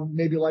 and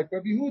maybe like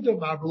Rabbi Yehuda,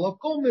 Marvel of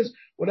Kolmis,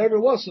 whatever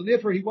it was. So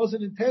therefore he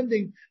wasn't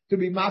intending to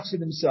be mafsid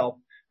himself,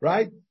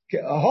 right?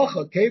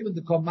 Hocha came in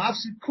the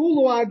Komafsid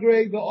Kulu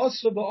Agre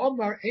V'Osa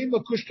V'Omar Ema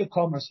Kushta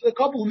Komer. So there are a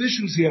couple of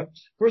issues here.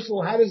 First of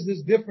all, how does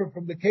this differ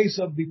from the case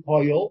of the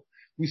Poyel?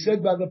 We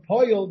said by the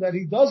Poyel that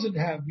he doesn't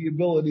have the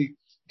ability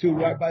to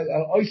by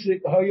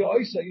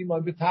Oisa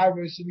Iman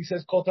B'Tarvis, and he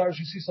says Kol Tarish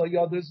Yisisa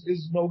Yad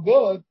is no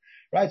good,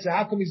 right? So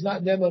how come he's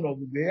not Neman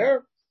over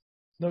there?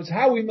 No, it's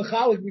how we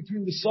mechalik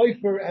between the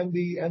Sofer and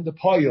the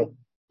Poyel.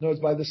 No, it's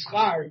by the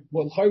Schar.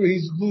 Well,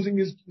 he's losing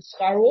his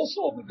Schar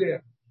also over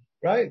there,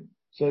 right?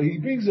 So he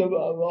brings a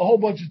whole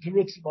bunch of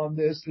terutzim on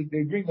this.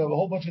 They bring a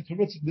whole bunch of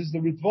terutzim. This is the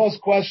Ritva's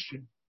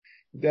question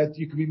that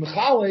you could be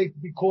mechalik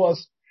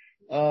because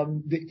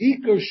the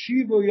ikar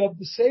shivui of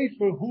the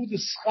sefer who the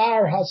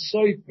schar has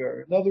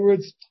sofer. In other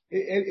words,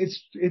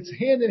 it's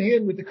hand in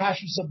hand with the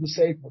kashrus of the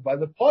sefer. By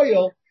the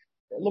poyel,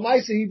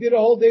 Lamaisa he did a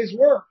whole day's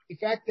work. The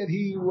fact that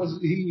he was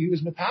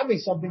matami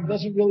something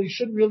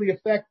shouldn't really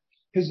affect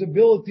his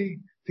ability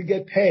to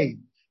get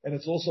paid. And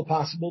it's also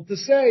possible to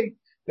say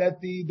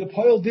that the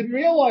poyel didn't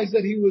realize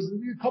that he was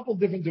a couple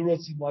different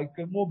derutzim, like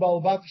more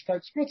balabatish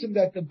type skrutzim,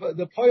 that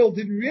the poyel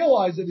didn't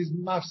realize that he's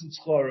mafsid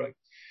schoroi,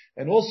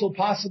 and also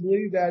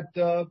possibly that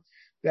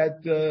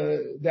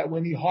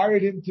when he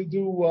hired him to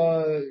do,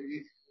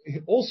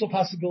 also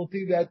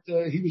possibility that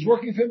he was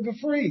working for him for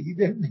free.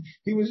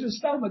 He was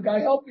just a guy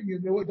helping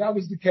him. That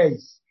was the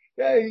case.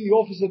 Yeah, he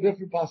offers the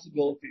different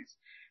possibilities.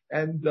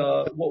 And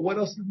what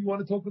else do we want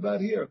to talk about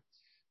here?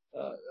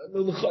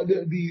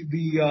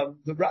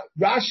 The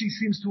Rashi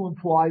seems to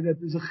imply that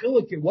there's a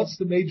chiluk here. What's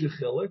the major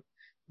chiluk?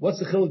 What's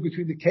the chiluk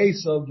between the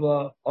case of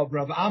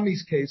Rav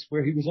Ami's case,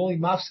 where he was only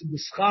mafsid the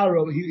schar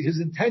of, his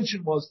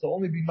intention was to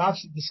only be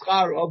mafsid the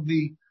schar of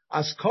the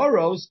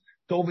askaros,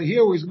 to over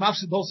here where he's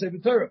mafsid whole Sefer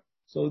Torah.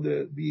 So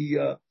the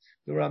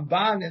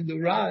Ramban and the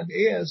Ran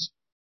is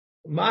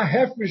ma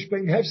hefresh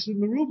ben hefsid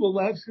merubah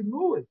la hefsid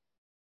mu'id.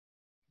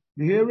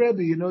 Here,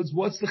 Rebbe,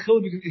 what's the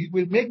chiluk?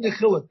 We're making a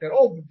chiluk that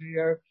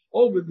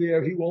over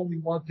there, he only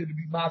wanted to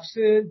be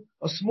mafsid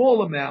a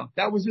small amount.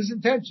 That was his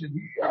intention.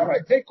 All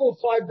right, take off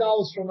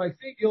 $5 from my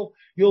thing.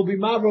 You'll be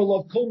mavrol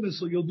of kulmis,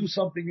 so you'll do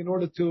something in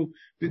order to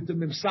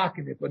mimsak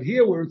in it. But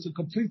here, where it's a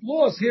complete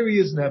loss, here he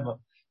is never.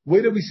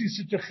 Where do we see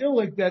such a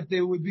chilek that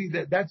there would be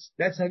that's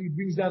how he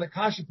brings down a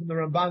kasha from the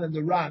Ramban and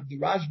the Ran. The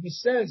Rajma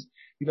says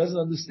he doesn't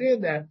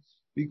understand that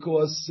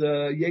because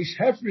yesh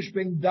hefresh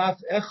ben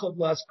daf echad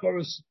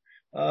laskoros.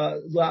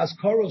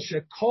 La'askaro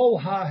shekol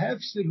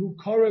ha'hefsid hu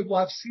korev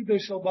la'afsido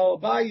shel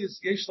balabayis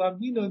yesh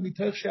la'amino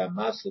mitoch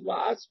she'amasid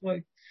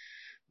la'atzmai.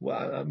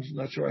 Well, I'm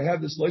not sure I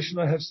have this.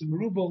 Loshna hefsid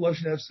merubo,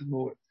 loshna hefsid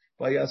mu'ed.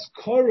 By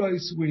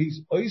askaros, where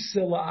he's oise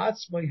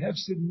la'atzmai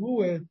hefsid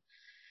mu'ed,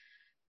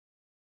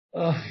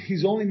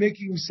 he's only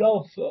making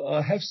himself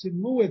hefsid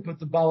mu'ed, but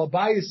the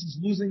balabayis is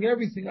losing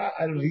everything. I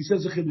don't know. He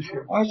says a chiddush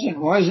here. Why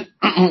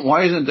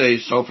isn't a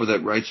sofer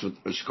that writes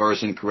with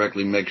askaros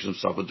incorrectly makes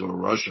himself into a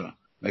Russia?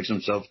 Makes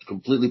himself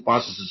completely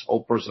passes his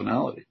whole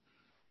personality.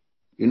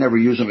 You never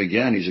use him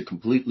again. He's a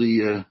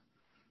completely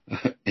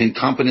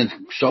incompetent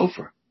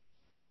chauffeur.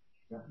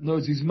 No,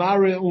 he's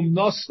mare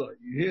nosai.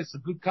 You hear? It's a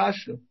good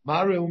kasha.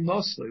 Mare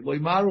nosai. Loy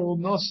mare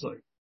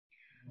nosai.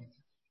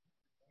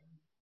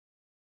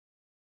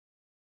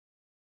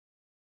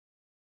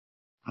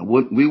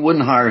 We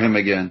wouldn't hire him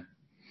again.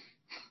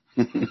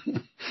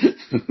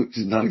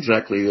 He's not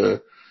exactly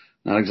the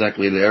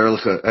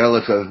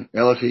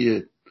Erlicha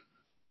yet.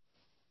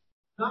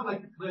 Not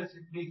like the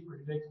classic case where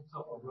he makes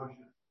himself a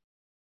Russian.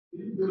 He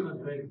didn't do an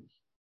Aveira.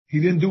 He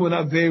didn't do an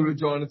Aveira,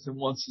 Jonathan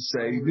wants to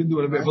say. He didn't do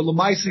an Aveira. But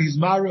Lamaisa, he's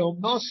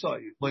Mariam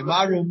Nasai. Like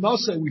Mariam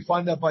Nasai, we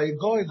find that by a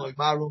goy. Like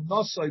Mariam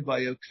Nasai, by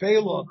a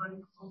Kfela.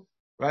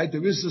 right?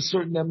 There is a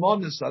certain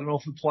emonus. I don't know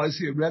if it applies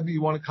here. Rebbe,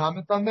 you want to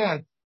comment on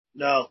that?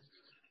 No.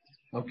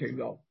 Okay,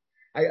 no.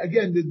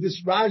 Again,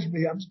 this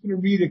Rajmi, I'm just going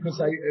to read it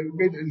because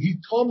he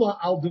toma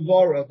al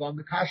devarav on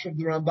the kash of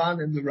the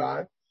Ramban and the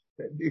Rad.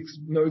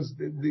 Knows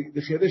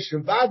the Chiddush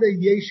Shavada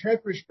yesh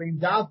hefresh bein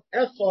dav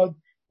echad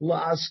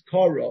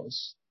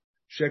la'askaros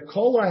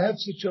shekol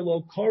ha'hefzit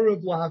shelo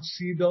korav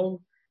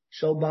la'hafsido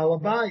shel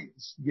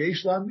balabayis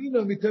yesh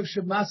la'amino mitav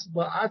shemas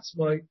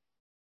la'atzmai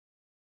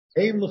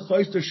aim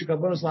l'choyster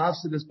shekavonos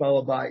la'hafsidus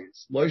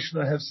balabayis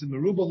loishna hefsid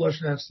meruba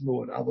loishna hefsid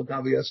mu'at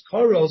avodavi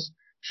askaros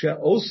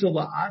she'osa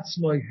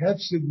la'atzmai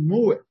hefsid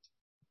mu'at.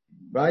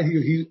 Right?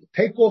 He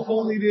take off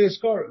only the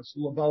askaros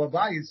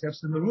la'balabayis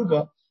hefsid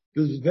meruba.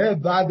 In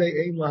other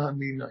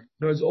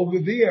words, over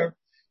there,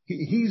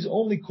 he's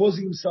only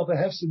causing himself a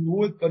hefsid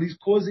mu'at, but he's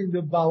causing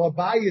the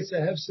balabayis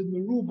a hefsid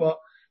meruba.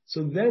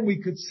 So then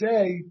we could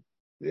say,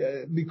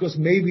 because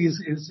maybe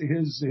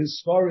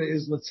his svara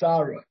is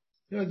latzara.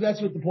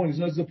 That's what the point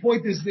is. The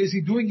point is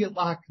he doing it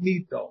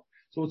laknit though?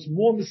 So it's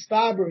more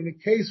mistaber in a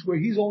case where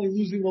he's only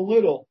losing a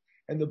little,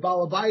 and the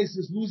balabayis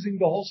is losing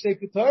the whole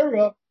Sefer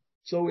Torah.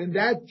 So in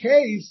that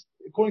case,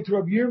 according to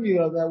Rabbi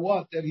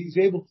Yirmiyah, that he's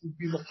able to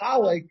be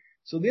mechalek.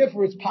 So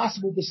therefore, it's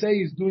possible to say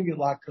he's doing it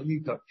like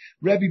Kalita.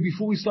 Rebbe,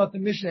 before we start the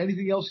mission,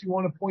 anything else you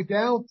want to point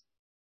out?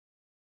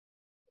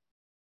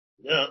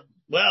 No.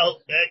 Well,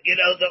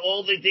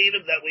 all the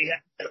dinim that we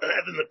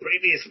have in the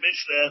previous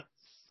Mishnah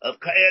of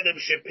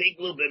Kayanim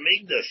Shepiglu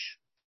B'Migdash,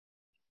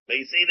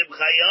 Beisidim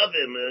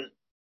Chayavim,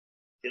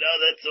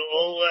 that's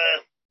all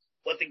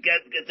what the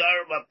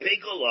Gedarim of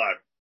Pigul are.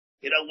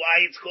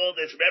 Why it's called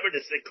this. Remember,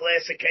 this is a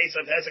classic case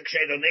of Hezek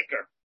Sheda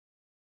Nicker.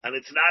 And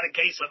it's not a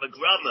case of a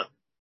grumma.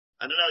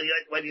 I don't know,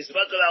 when you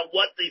spoke about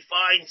what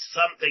defines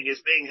something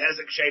as being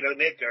Hezek Sheda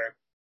Nicker,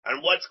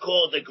 and what's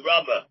called a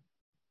grumma.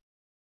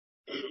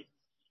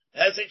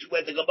 Hezek,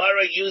 when the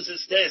Gemara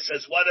uses this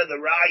as one of the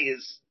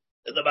rayas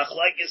in the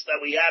machlekes that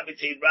we have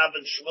between Rav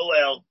and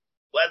Shmuel,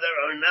 whether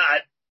or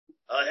not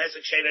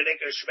Hezek Sheda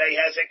Nicker Shmei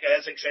Hezek or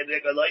Hezek Sheda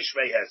Nicker Lo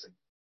Shmei Hezek.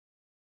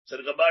 So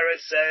the Gemara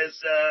says,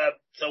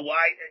 so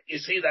why, you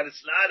see that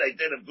it's not a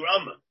din of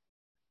grumma.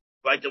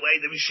 Right, the way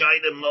the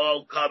Rishayim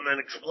all come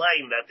and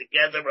explain that the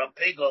Geder of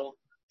Pigel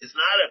is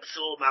not a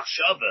Psul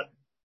Machshava.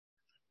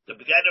 The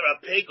Geder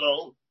of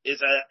Pigel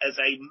is a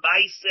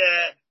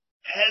Maisa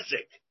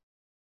Hezek,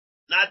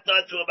 not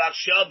done to a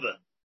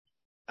Machshava.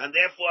 And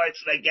therefore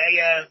it's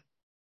Negeya,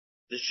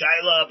 the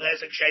Shaila of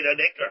Hezek Sheda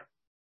Nicker.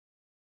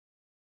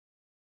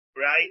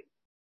 Right?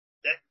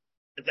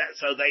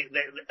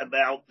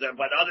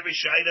 But other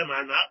Rishayim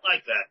are not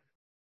like that.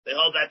 They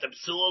hold that the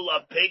Psul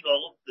of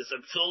Pigel is a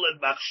Psul in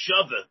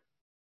Machshava,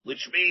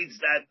 which means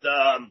that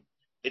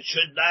it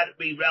should not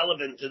be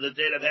relevant to the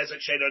din of Hezek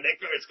Sheda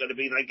Nicker. It's going to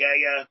be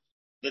Nageya,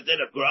 the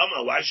din of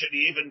Grama. Why should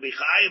he even be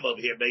Chayiv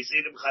over here?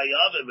 Beisidim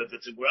Chayavim. If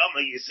it's a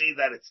Grama, you see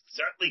that it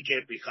certainly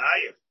can't be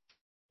Chayiv.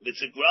 If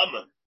it's a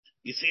Grama,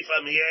 you see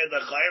from here the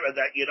Chayra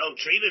that you don't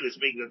treat it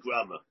as being a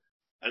Grama.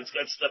 And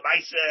it's the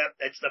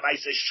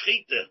Maisa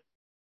Shchita.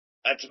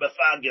 That's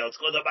Mefagel. It's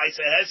called the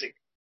Maisa Hezek.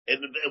 In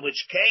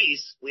which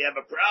case, we have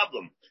a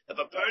problem. If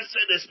a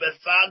person is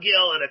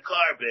mefagil in a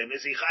carbon,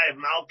 is he chayav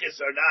malchus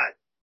or not?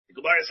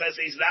 The Gemara says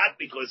he's not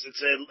because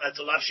it's a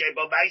lav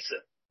sheba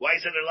maisa. Why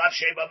is it a lav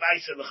sheba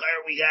maisa? The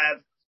chayr we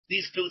have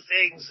these two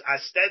things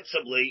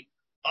ostensibly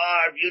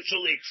are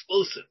mutually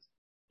exclusive.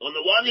 On the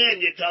one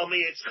hand, you tell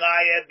me it's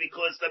chayav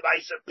because the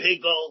maisa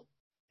pigel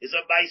is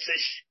a maisa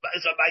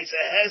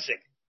hezek.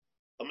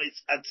 I mean,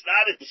 it's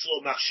not a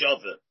psul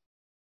machshava.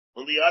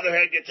 On the other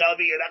hand, you tell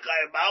me you're not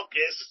chayav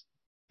malchus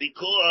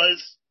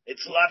because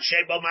it's lav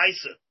sheba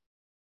maisa.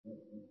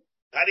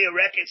 How do you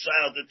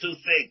reconcile the two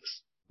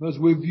things? Because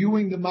we're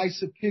viewing the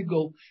maisa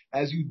pigel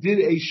as you did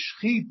a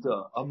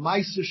shchita, a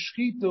maisa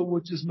shchita,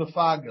 which is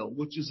mefagel,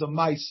 which is a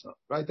maisa,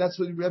 right? That's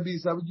what Rebbe,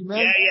 is that what you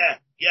meant?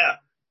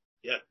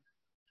 Yeah.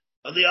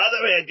 On the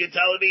other hand, you're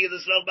telling me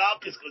there's no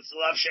malchus because it's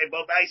lav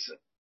sheba maisa.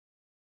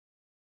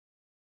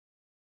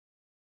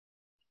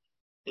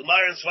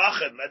 Gemara in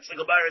Zvachim, that's the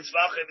Gemara in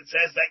Zvachim. It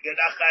says that you're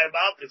not chayav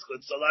malchus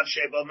because it's lav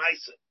sheba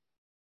maisa.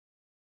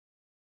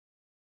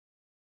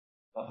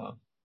 Uh-huh.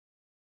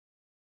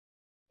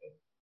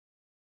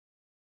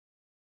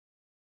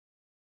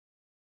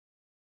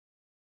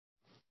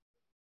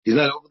 Is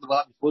that over the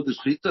law before the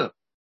Shechita?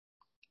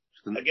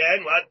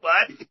 Again, what?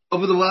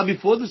 Over the law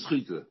before the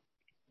Shechita.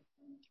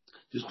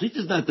 The Shechita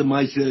is not the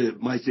Maisa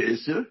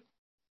Isser.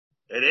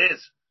 It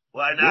is.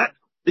 Why not? What?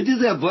 It is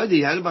that boy.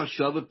 He had a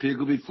Machshava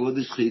Pigel before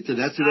the Shechita.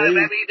 That's the way.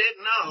 Maybe he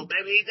didn't know.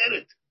 Maybe he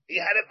didn't. He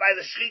had it by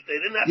the Shechita. He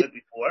didn't have it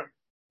before.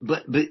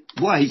 But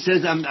why? He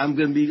says I'm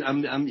going to be.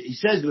 He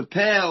says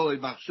Bepeh or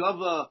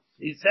Machshava.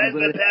 He says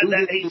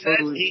Bepeh. He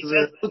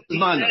says.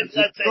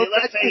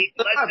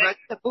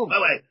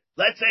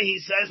 Let's say he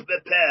says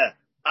Bepeh.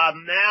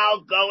 I'm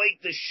now going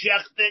to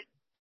shecht it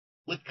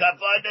with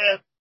kavanah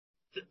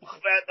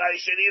by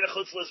shenina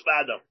chutzlas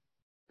madam.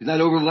 Is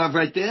that overlap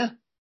right there?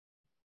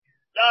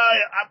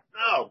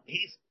 No.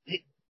 He's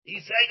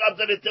saying I'm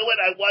going to do it.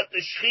 I want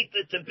the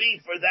shechita to be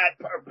for that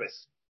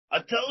purpose.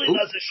 Until he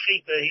does a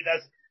shechita,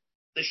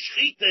 the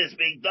shechita is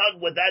being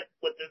done with that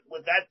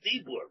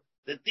dibur.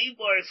 The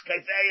dibur is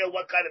kafeya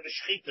what kind of a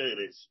shechita it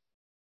is.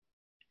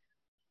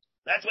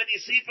 That's what you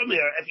see from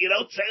here. If you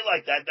don't say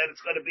like that, then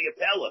it's going to be a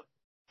pella.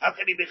 How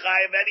can he be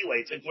chayiv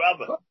anyway? It's a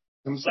grubba.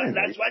 But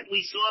that's what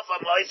we saw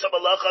from Oisa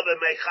Malacha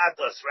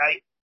B'Meichatos,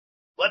 right?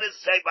 What does it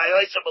say by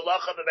Oisa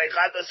Malacha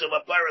B'Meichatos of a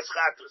Paras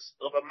Chatos,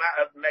 of a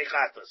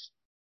Meichatos?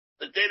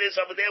 The din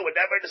is over there,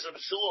 whenever there's a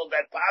psul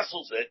that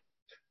passes it,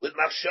 with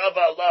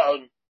machshava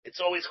alone, it's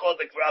always called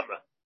a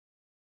grama.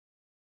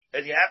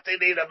 And you have to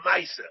need a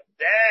maisa.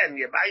 Then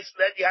you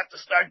have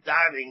to start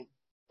donning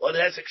on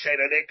hezek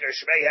sheinanik or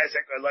shmei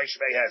hezek or loy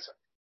shmei hezek.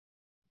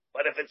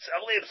 But if it's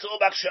only a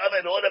psul machshava,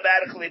 it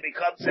automatically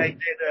becomes a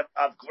din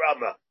of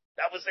grama.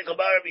 That was the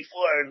Gemara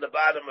before in the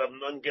bottom of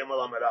Nun Gimel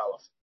Amud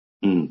Aleph.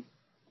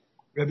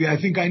 Rabbi, I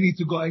think I need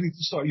to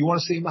start. You want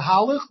to say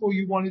Mahalach or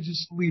you want to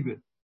just leave it?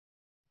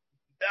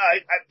 No,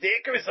 the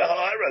Iker is a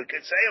Hara.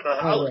 Could say a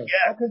Mahalach,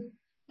 yeah. Okay.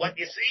 What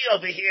you see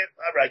over here,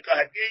 all right, go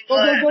ahead. Go.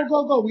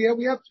 We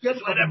have to get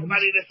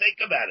everybody to think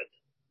about it.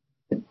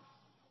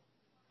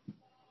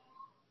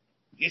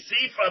 You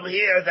see from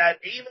here that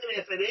even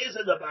if it is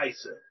in the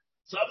Maisa,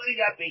 something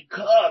that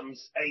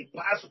becomes a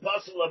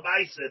puzzle of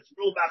Maisa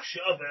through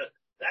Machshava,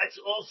 that's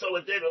also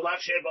a din of Lav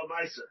Sheba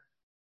Maisa.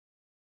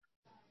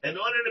 In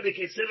order to be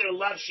considered a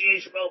Lav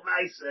Sheba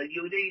Maisa,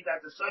 you need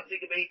that there's something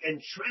to be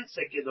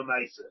intrinsic in the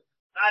Maisa,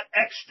 not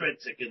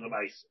extrinsic in the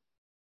Maisa.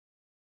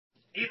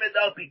 Even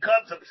though it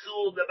becomes a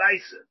psul in the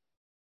Maisa.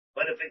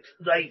 But if it's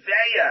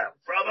Naiveya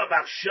from a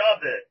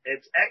Machshava,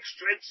 it's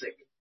extrinsic,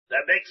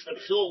 that makes the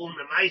psul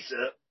in the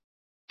Maisa,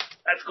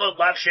 that's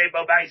called Lav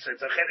Sheba Maisa.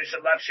 It's a Chiddush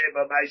of Lav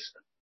Sheba Maisa.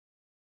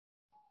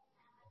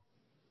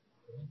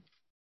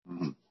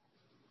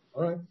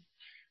 All right.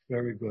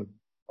 Very good.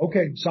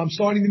 Okay, so I'm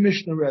starting the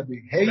Mishnah,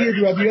 Rebbe. Hey,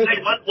 Rabbi.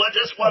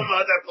 Just one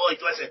other point.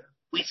 Listen,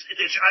 I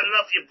don't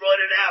know if you brought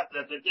it out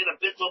that they did a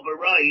bit of a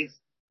rise,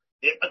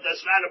 but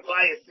does not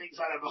apply if things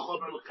out of a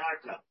chomer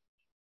l'karka.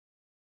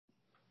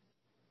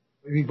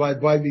 I mean, by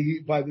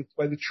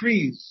the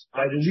trees,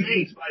 by the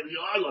trees, by the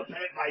arla,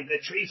 by the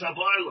trees of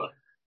arla.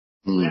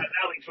 Now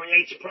it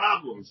creates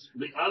problems,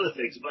 the other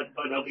things. But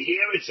over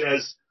here it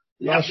says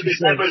we have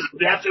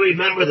to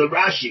remember the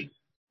Rashi.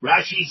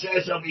 Rashi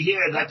says over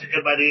here that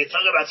but you're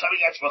talking about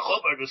something that's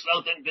mechuber, there's no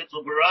thing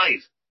bittul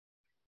b'rayv.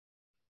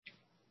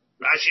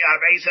 Rashi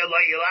Arei said lo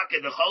yilak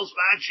the chol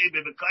zman she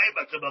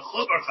b'mekayim to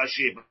mechuber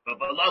chashiv but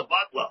below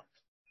batla.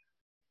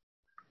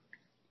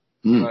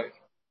 Right.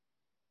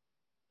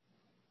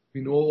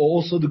 You know,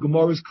 also the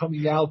Gemara is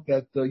coming out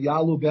that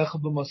Yalu Becha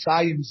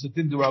b'Masayim is a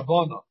din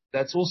d'Rabbanan.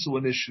 That's also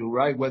an issue,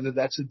 right? Whether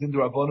that's a din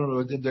d'Rabbanan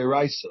or a din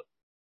d'Oraisa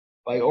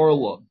by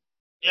Orla.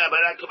 Yeah, but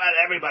come on,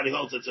 everybody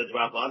holds it's a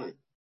d'Rabbanan.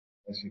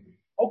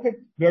 Okay,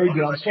 very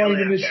good. I'm starting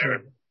the Mishnah.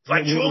 It's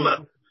like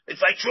Truma.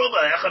 It's like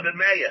Truma, Echad and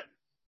Meya.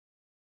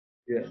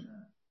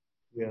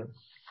 Yeah.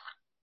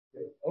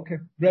 Okay,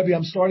 Rabbi,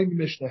 I'm starting the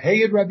Mishnah.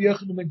 Hey, Rabbi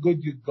Yochanan and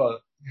good Yudga.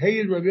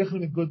 Hey, Rabbi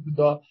Yochanan and good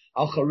Yudga.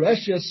 Al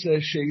Chareshes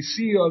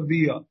Sheisi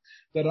Avia.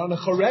 That on a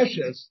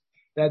Chareshes,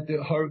 that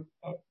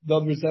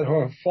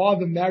her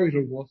father married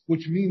her off,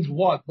 which means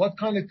what? What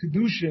kind of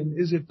kedushin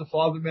is if the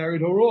father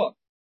married her off?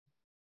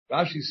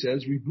 Rashi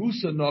says,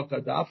 Ribusa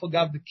Nokada,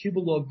 forgot the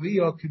Kibbul of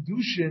Via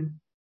Kedushin,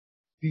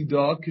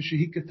 Vida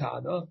Kishahi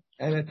Katana,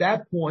 and at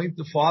that point,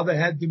 the father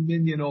had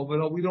dominion over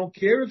her. We don't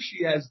care if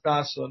she has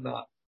Das or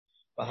not.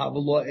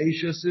 Bahavallah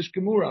Eisha Sish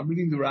Gemura. I'm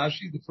reading the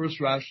Rashi, the first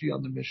Rashi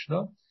on the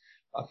Mishnah.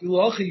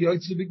 Afilachi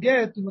Yoitze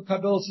Beget, in the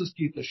Kabbalah says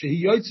Kita.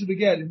 Shehi Yoitze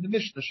Beget, in the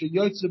Mishnah, Shehi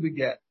Yoitze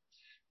Beget.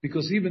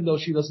 Because even though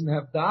she doesn't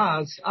have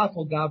Das,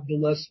 Afal Gav the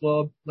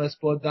Lesba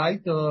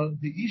Daita,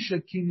 the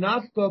Isha Ki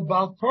Nafka,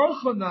 Bal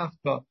Korcha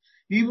Nafka.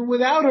 Even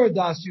without her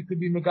das, you could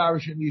be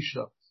megarish and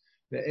isha.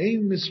 The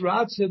ain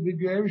misratze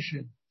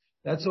begerishin.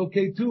 That's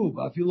okay too.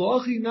 So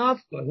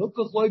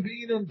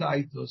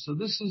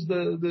this is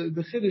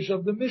the chiddush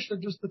of the Mishnah,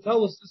 just to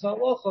tell us this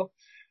halacha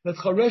that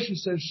Charesh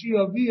says she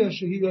avia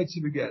shehi yotzi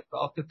beget.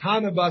 Al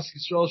katana bas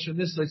Yisrael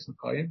shenisleis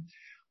l'kayim.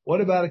 What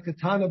about a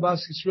katana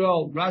bas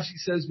Yisrael? Rashi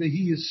says that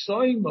he is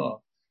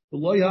soima. The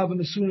loy haven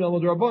asun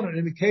al drabanan.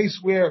 In the case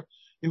where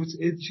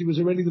she was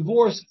already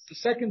divorced, it's the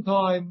second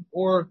time,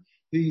 or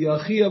the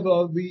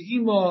Chiyav, the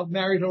Ima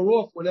married her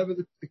off, whatever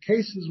the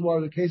cases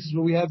were, the cases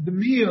where we have the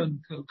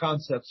Mian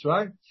concepts,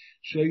 right?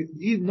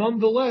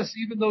 Nonetheless,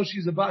 even though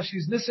she's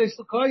Niseis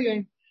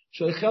L'Kayim,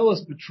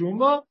 Sheichelas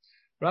B'Truma,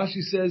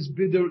 Rashi says,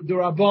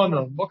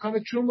 B'Durabana. What kind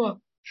of Truma?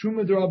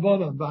 Truma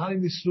Durabana.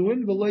 Behind the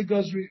Suin, V'lei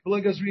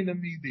Gazrin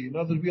Amidi. In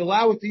other words, we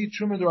allow it to eat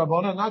Truma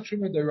Durabana, not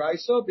Truma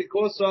Deraisa,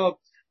 because of,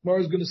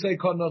 Mara is going to say, you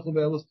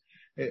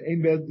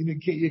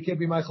can't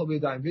be Michael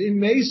B'Daim. In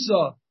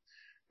Mesa,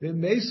 in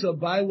Mesa,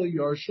 Baila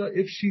Yarsha,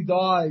 if she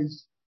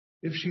dies,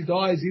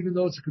 even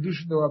though it's a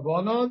Kedushin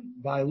Derabanan,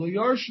 Baila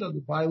Yarsha,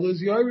 the Baila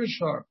is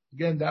Yarishar.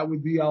 Again, that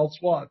would be Al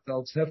Swat,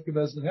 Al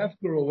Hefkeves and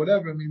Hefker, or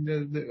whatever. I mean,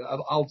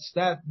 Al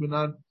Stat, we're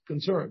not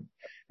concerned.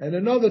 And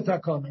another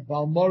takana,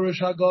 Val Morish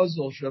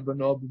Hagazol,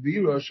 Shabano,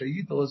 Bivira,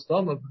 Shayital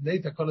Estama,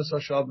 Bnei Takanas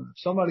Hashaban. If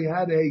somebody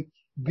had a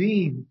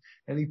beam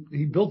and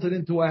he built it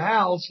into a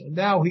house, and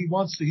now he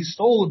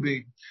stole a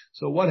beam.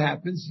 So what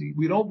happens?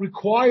 We don't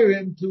require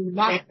him to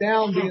knock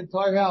down the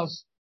entire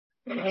house.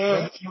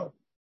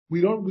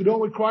 We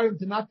don't require him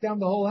to knock down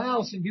the whole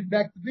house and give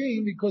back the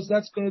beam, because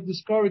that's going to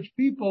discourage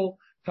people.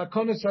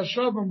 Takonis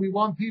hashavim, we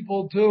want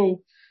people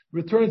to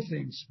return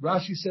things.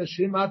 Rashi says,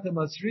 Shemata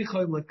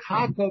matzricha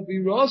lekaka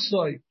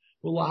birosoi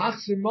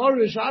ulahachsim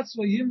marish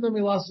atzma yimna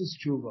milasas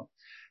tshuva.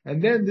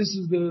 And then this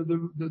is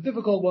the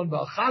difficult one.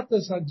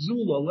 Chatas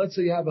hagzula. Let's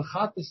say you have a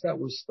chatas that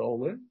was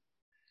stolen.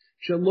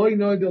 Sheloi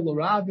noidel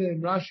l'rabim.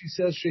 Rashi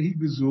says shehi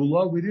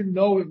bezula. We didn't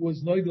know it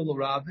was noidel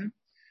l'rabim.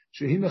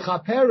 Shehi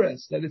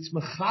mechaperes, that it's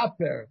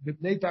mechaper.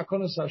 Mipnei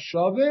takonos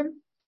hashavim.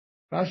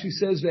 Rashi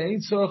says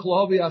ve'ein tzorach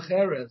lahavi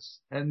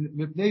acheres. And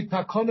mipnei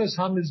takonos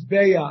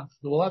hamizbeach.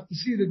 We'll have to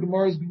see. The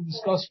Gemara is going to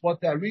discuss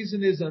what that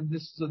reason is, and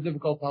this is a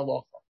difficult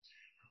halacha.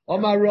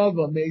 Omar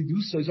Rava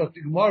meidusa is up to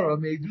Gemara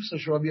meidusa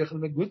shrabi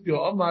yechon megutio.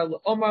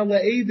 Omar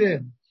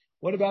le'edim.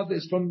 What about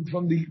this? From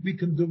the we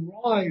can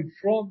derive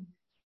from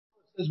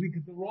the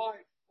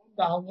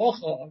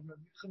halacha of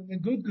Rabbi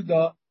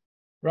Yechon,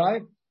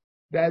 right?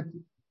 That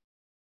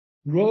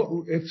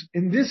if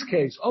in this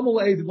case,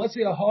 Omar le'edim, let's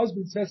say a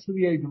husband says to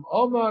the edim,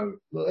 Omar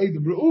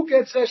le'edim,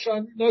 Re'uket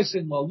seshan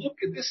noisin ma.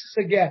 Look, this is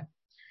a get.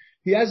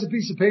 He has a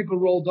piece of paper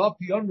rolled up.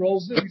 He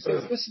unrolls it. He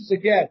says, "This is a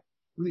get."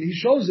 He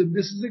shows him,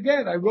 this is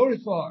again, I wrote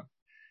it for her.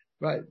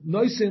 Right.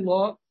 Noisin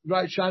law,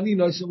 right, Shani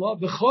noisin law,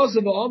 the chaz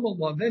of amal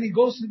law. Then he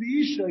goes to the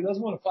Isha, he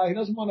doesn't want to fight, he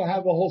doesn't want to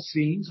have a whole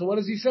scene. So what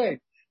does he say?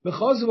 The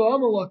chaz of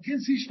amal law,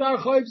 kinsi shtar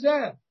chayv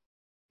zeh.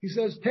 He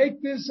says,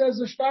 take this as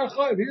a shtar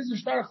chayv, here's a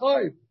shtar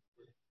chayv.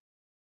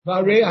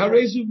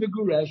 Harezu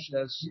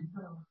megureshes.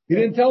 He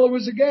didn't tell her it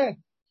was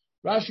again.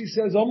 Rashi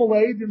says, amal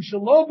leidim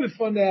shalo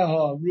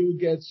b'faneha, ru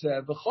gets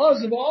the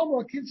chaz of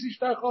amal, kinsi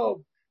shtar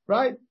chayv.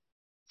 Right?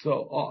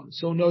 So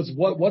notice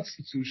what's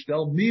the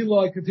tushtel?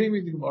 Mila,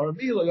 continuing the Gemara.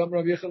 Mila, Yom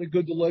Rabbi Yechon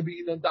good to loy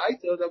be'inan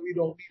daita, that we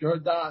don't need her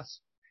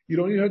das. You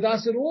don't need her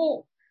das at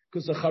all,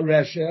 because the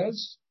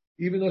chareshes,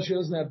 even though she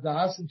doesn't have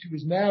das and she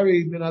was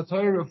married min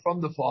HaTorah from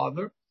the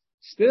father,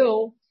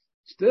 still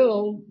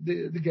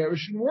the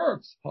gerushin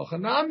works.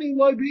 Hachanami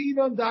loy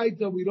be'inan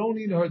daita, we don't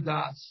need her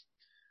das.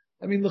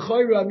 I mean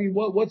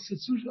what's the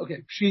tushtel?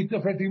 Okay, pshita,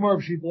 frankly more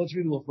pshita. Let's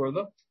read a little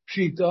further.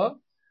 Pshita.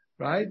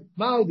 Right?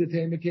 I would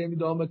think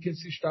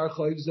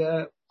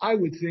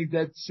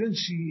that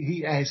since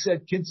he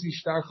said kinsi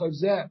shtar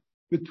chavzeh,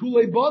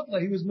 betulei batla,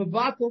 he was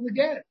mevatel the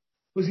get,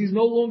 because he's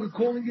no longer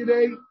calling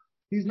it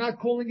he's not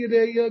calling it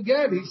a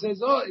get. He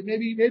says,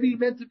 maybe he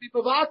meant to be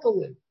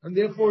mevatel it, and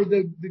therefore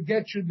the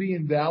get should be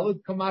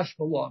invalid. Kamash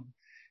malam.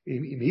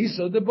 If he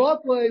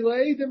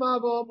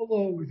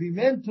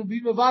meant to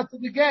be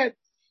mevatel the get,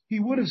 he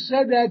would have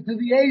said that to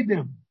the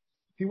edim.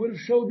 He would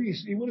have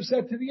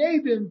said to the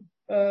edim,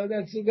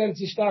 that's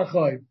a star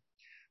chayv.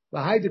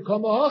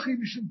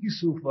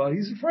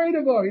 He's afraid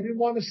of her. He didn't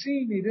want a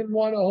scene. He didn't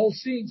want a whole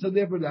scene. So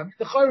therefore,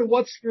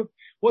 what's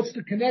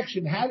the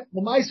connection?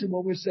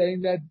 When we're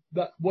saying that,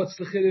 what's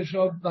the chiddush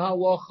of the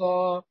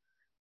halacha?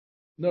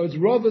 No, it's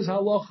Rava's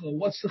halacha.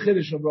 What's the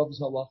chiddush of Rava's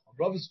halacha?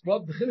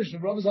 The chiddush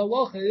of Rava's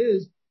halacha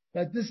is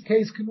that this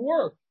case can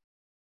work.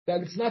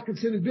 That it's not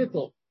considered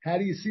bittul. How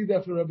do you see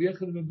that from Rabbi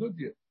Yechon ben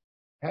Gudya?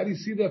 How do you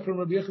see that from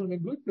Rabbi Yechon ben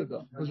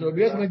Gudya? Because Rabbi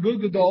Yechon ben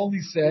Gudya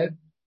only said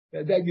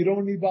that you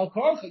don't need Bal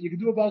Karcha. You can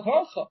do a Bal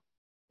Karcha.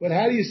 But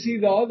how do you see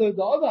the other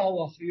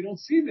halacha? You don't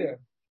see there.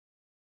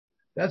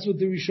 That's what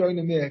the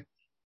Rishonim make.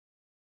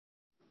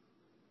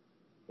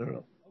 I don't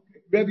know.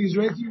 Okay. Rebbe, is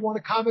there anything you want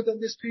to comment on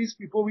this piece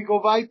before we go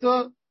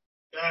weiter?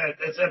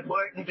 That's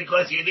important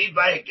because you need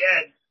by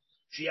again.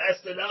 She has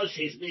to know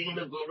she's being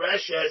the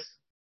Gureshes.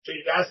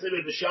 She has to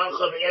be the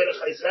Shalcha V'Yedech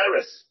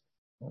Chayzeres.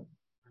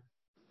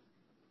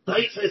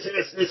 Taifas in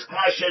this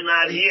discussion,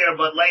 not here,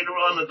 but later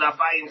on in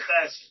Dafayin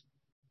Ches.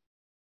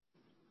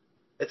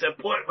 It's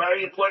important,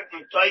 very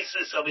important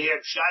Taifas over here,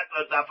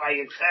 Pshat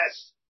Dafayin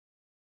Ches.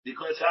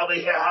 Because over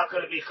here, how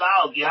could it be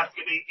Chal? You have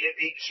to be,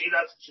 she's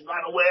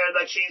not aware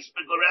that she's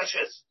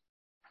Begureshes.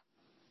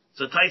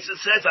 So Taifas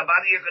says,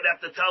 Abadi, you're going to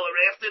have to tell her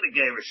after the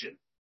Gerushin.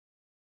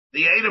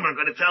 The Edom are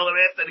going to tell her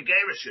after the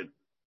Gerushin.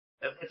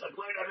 It's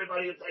important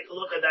everybody to take a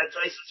look at that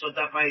Taifas with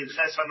Dafayin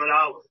Ches on an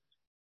Aleph.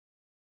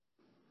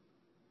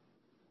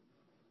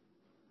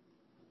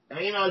 And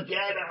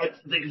again,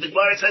 the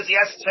Gemara says he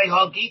has to say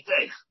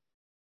Hagitech.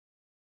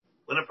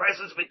 When a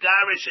person's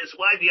begarish his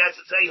wife, he has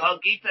to say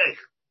Hagitech.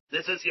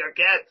 This is your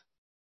get.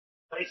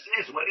 He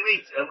says, what do you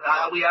mean?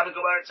 We have a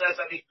Gemara that says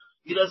that he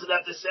doesn't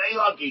have to say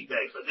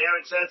Hagitech, but there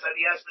it says that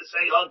he has to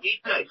say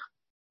Hagitech.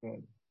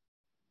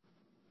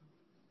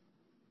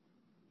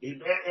 He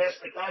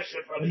asked the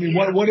question from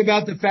what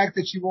about the fact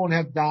that she won't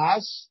have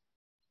das?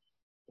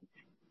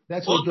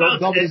 That's what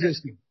double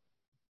resisting.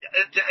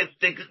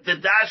 The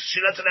dash, she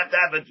doesn't have to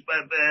have it,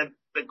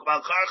 the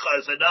Balkarcha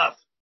is enough.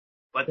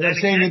 But they're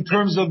saying in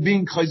terms of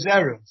being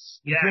chazeres.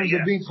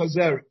 Of being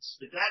chazeres.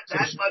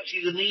 That's what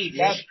you need.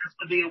 She has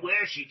to be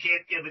aware she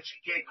can't give it,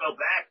 she can't go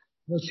back.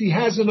 No, she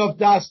has enough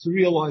das to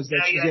realize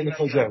that she's in a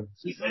chozer.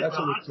 He says, That's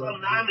what it's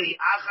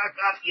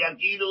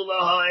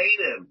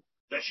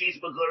that she's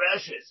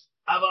Begoreshes.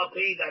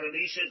 Avapi, that an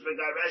Isha is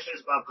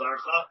Begoreshes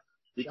Bakarcha.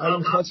 You have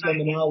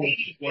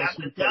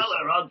to tell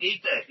her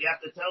Hagita. You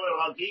have to tell her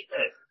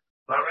Hagita.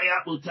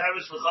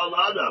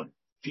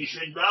 She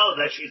should know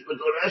that she's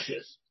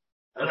Begoreshes.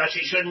 And that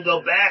she shouldn't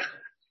go back.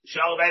 She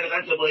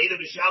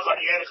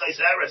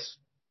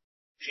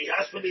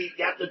has to be,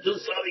 you have to do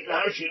something to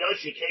her. She knows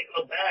she can't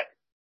go back.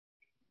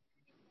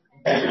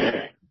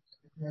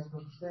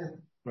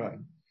 Right.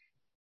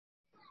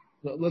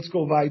 Let's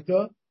go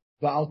weiter.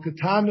 Va'al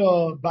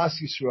Bas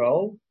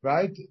Yisrael,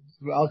 right?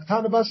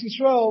 Va'al Bas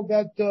Yisrael,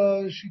 that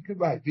she could,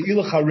 right.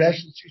 V'ilach haresh,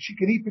 she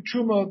can eat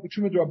b'truma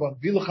d'rabban.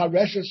 V'ilach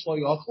hareshes lo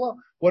yochla.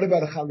 What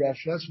about a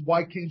chareshes?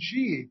 Why can't she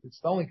eat? It's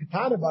only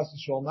Katana Bas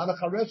Yisrael, not a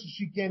chareshes.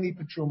 She can't eat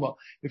b'truma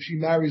if she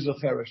marries a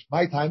cheresh.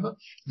 My time,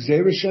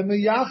 Gzeira shema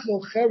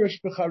yachel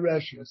cheresh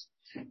b'chareshes.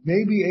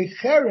 Maybe a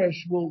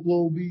cheresh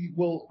will be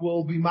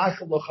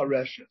machal lo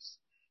chareshes.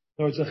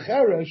 There's a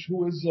cheresh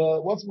who is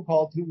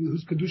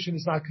whose kedushin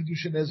is not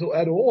kedushin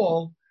at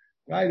all,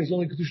 right? It's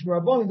only kedushin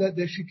rabbanon that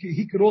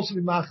he could also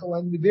be machal,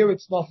 and there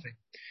it's nothing.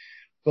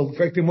 But in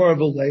fact, more of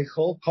a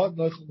leichel, caught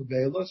noichel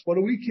levelas. What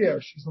do we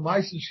care? She's the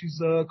ma'isa. She's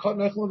caught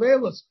noichel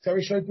levelas.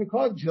 Teresh shayt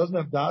v'kod. She doesn't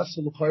have das,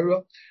 so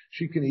l'chayra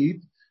she can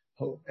eat.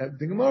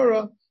 The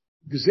Gemara.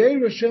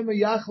 Gzeira shema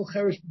yachal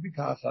cheresh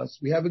b'pikachas.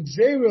 We have a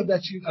gzeira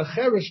that a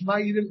cheresh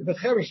might, if a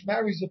cheresh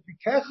marries a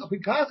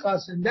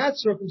pikachas, in that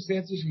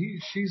circumstances,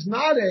 she's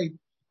not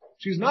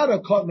a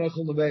kot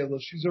nechel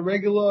nevela. She's a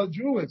regular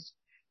Jewess.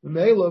 The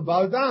mela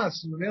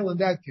baldas, the mela in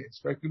that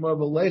case. Right? More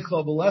of a lecha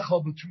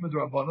b'truma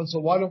d'rabbanon. So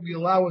why don't we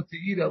allow her to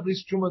eat at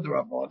least truma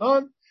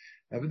d'rabbanon?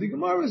 And the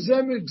Gemara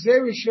zemet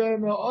gzeira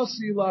shema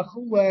osi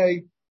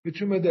lachulei.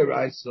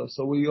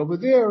 So we over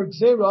there,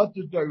 Gzeira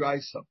to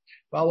Deraisa.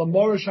 Vala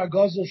Morish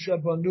HaGazel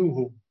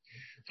Shebanuhu.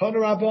 Tana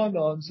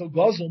Rabbanon, so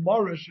Gazel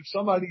Morish, if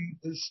somebody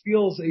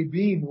steals a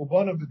beam,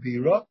 Ubana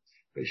B'dira,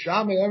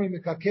 B'shami Eri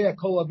Mekakea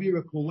Kol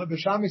Abira Kula,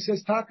 B'shami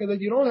says Taka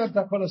that you don't have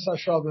Takona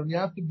Sashavim, you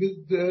have to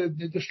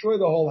destroy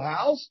the whole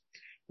house,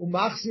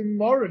 Umachsim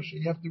Morish,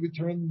 and you have to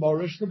return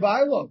Morish to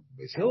Bailo.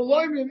 B'shil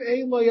Loimim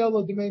Ein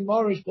Loyela D'mei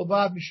Morish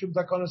B'vad Mishum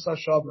Takona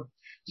Sashavim.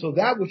 So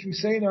that which we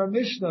say in our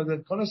Mishnah,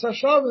 that Konas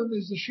HaShavim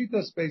is the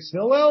Shita space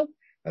Hillel,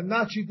 and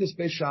not Shita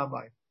space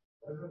Shammai.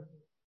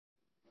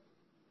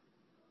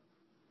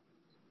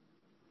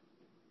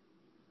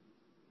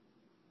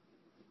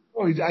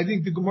 I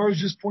think the Gemara is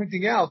just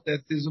pointing out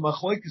that there's a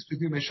machlokes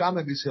between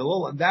Shammai and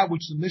Hillel, and that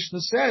which the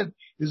Mishnah said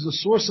is the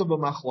source of a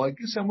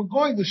machlokes, and we're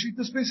going to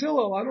Shita space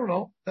Hillel. I don't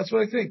know. That's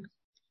what I think.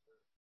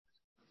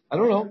 I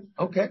don't know.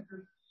 Okay.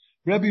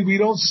 Rebbe, we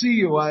don't see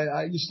you.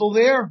 You still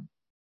there?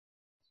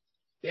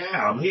 Yeah,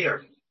 I'm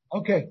here.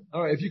 Okay.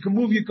 All right. If you can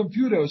move your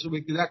computer so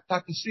we can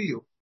talk to see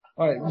you.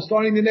 All right. We're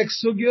starting the next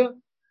sugya.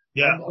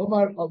 Yeah.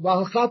 Okay.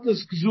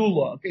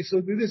 So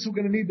this we're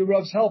going to need the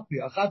Rav's help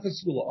here.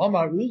 Achatas Kzula.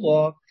 Omar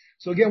Ula.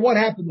 So again, what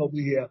happened over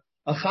here?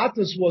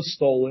 Achatas was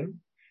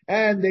stolen,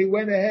 and they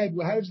went ahead.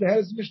 How does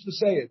the Mishnah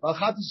say it?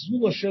 Achatas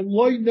Kzula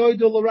sheloi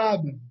noidel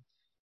rabim.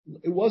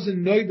 It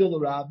wasn't noidel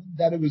rabim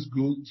that it was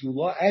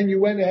Kzula, and you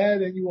went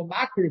ahead and you were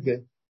makar of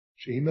it.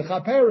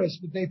 But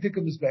they took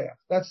him as back.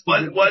 That's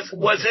the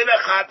was it a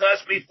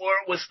chatas before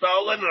it was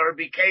stolen, or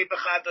became a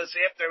chatas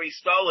after he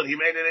stole it? He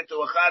made it into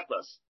a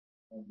chatas.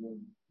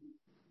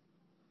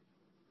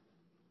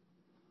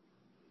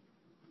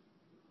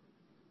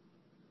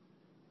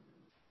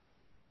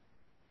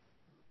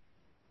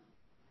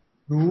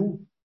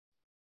 Who?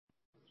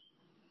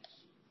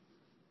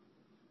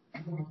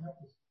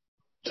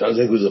 Sounds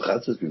like it was a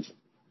chatas before.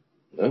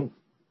 No.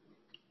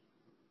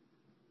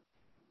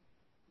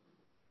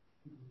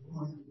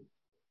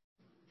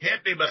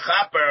 Can't be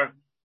mechaper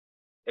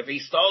if he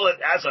stole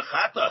it as a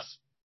chatas.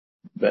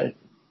 Right.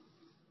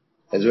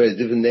 That's why it's a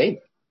different name.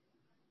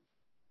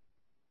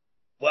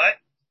 What?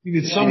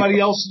 If somebody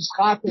else's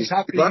chatas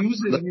have to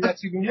use it, I mean,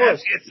 that's even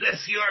worse.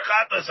 It's your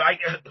chatas.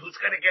 Who's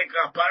going to get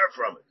kapar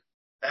from it?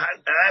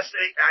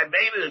 I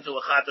made it into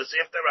a chatas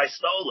after I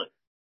stole it.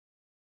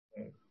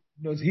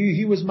 No,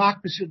 he was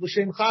makdash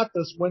l'shem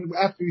chatas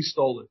after he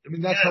stole it. I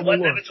mean, that's how it works.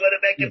 What difference would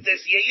it make if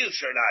this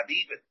yeyush or not,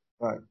 even?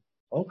 Right.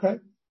 Okay.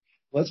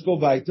 Let's go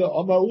weiter.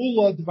 Amar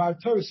Ula Dvar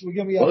Torah. So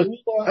again, we have Ula.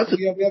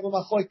 We have a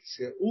machlokes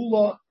here.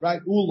 Ula,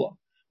 right? Ula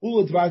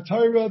Dvar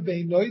Torah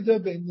bein noida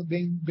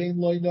bein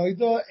loy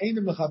noida ain't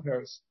a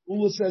mechaperes.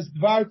 Ula says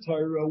Dvar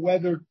Torah,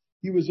 whether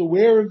he was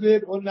aware of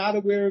it or not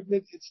aware of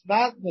it, it's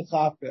not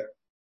mechaper.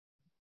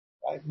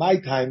 Right? My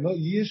time,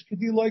 yish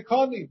kedi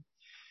loykani.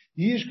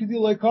 Yish kedi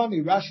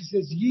loykani. Rashi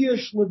says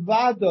yish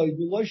levada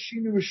v'lo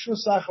shinu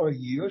rishus achar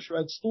yish.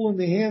 Right? Still in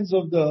the hands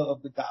of the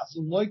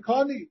gazel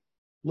loykani.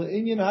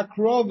 Le'inyan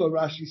hakrova,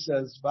 Rashi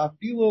says,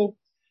 va'afilo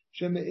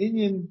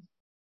sheme'inyan,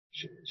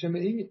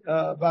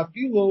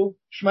 va'afilo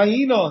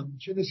shma'inon,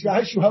 shenis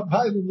yashu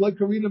ha'baylim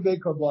le'karina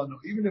be'karbano.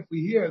 Even if we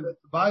hear that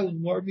the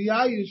baylim nor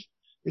miyayish,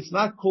 it's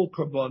not called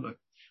karbano.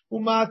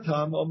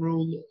 Umatam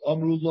amru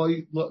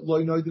loy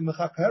noida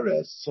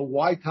mechaperes. So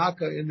why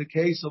taka in the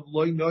case of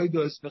loy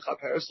noida is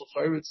mechaperes?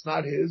 It's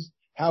not his.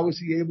 How is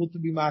he able to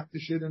be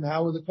makdashit, and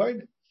how are the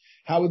kohen?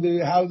 How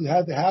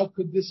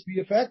could this be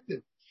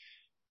effective?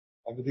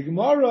 And the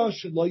Gemara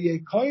should lo ye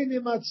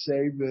kohenim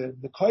atzevin.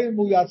 The kohen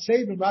will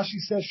yatzevin. Rashi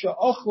says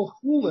she'achol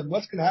chulin.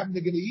 What's going to happen?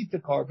 They're going to eat the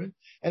carbon,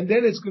 and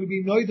then it's going to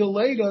be noida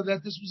later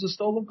that this was a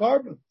stolen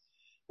carbon,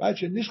 right?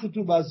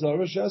 She'nishchatu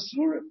b'azara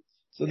she'asurim.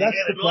 So that's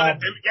the problem.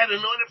 In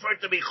order for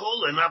it to be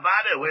chulin,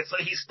 so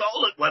he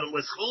stole it when it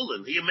was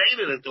chulin. He made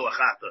it into a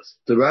chatas.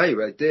 The raya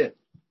right there.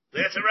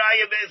 There's a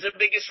raya. There's the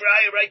biggest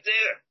raya right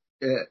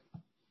there. Yeah.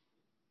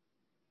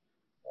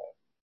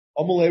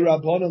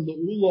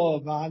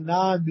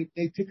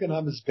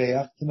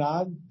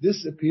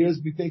 This appears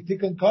b'tei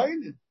tikkun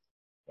kohenim,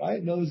 right?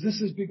 In other words,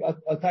 this is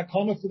a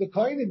takana for the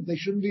kohenim. They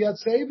shouldn't be at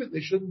saving.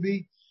 They shouldn't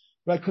be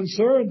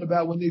concerned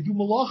about when they do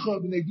malacha,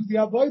 when they do the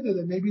avodah,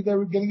 that maybe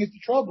they're getting into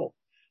trouble.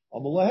 The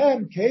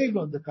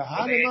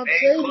kahanim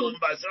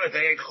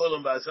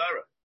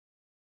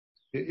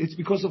it's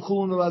because of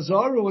chulun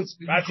bazara, or it's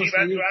because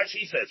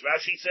Rashi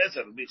says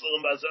it would be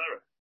chulun bazara.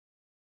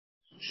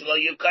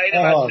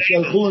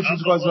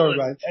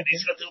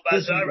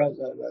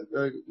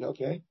 Right.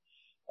 Okay.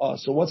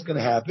 So what's going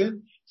to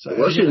happen? So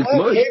it's going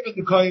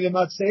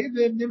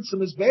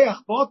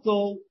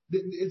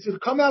to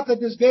come out that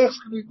this beach is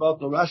going to be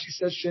bottled. Rashi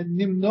says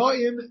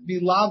shenimnoim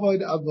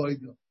milavoid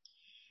avodah.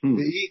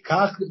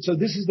 So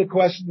this is the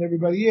question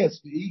everybody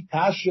is.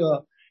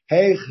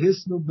 Hey,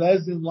 chisnu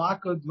bezin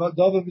lakad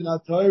v'dova min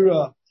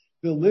ha'torah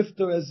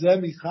v'lifter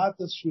ezem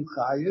ichatas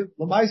shulchayev.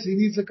 L'maisa he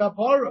needs a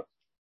kapara.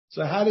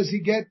 So how does he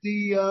get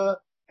a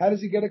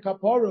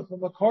kapara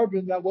from a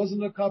carbon that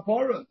wasn't a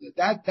kapara?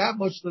 That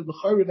much the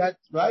chayra, that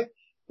right?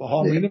 In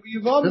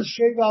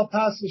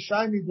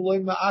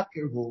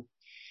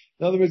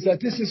other words, that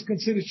this is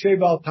considered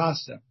sheval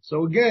tasa.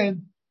 So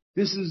again,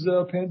 this is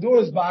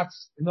Pandora's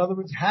box. In other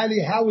words, how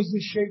is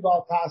this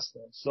sheval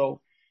tasa?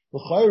 So the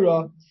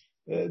chayra,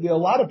 there are a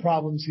lot of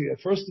problems here.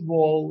 First of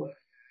all,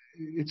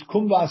 it's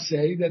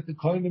kumvaseh that the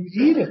kohenim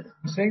eat it.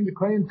 I'm saying the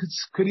kohenim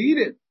could eat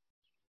it.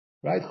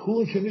 Right?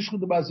 Chulun shenishchu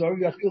the bazar,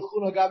 yachil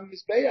chulun agam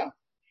mizbeach.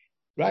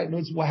 Right?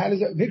 No, well, how does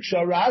that?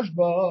 Viksha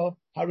Rashba,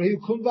 harahi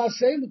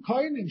kumvaseh the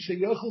kohenim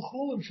sheyachil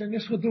chulun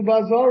shenishchu the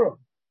bazar.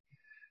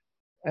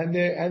 And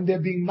they're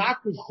being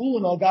mocked with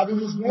chulun al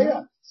gavim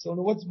mizbeach. So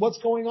what's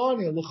going on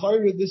here?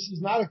 L'chayre, this is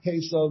not a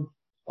case of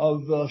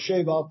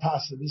sheval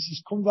tasa. This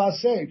is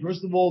kumvaseh.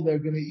 First of all, they're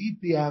going to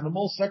eat the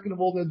animal. Second of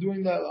all, they're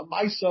doing a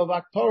ma'isa of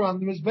aktorah on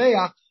the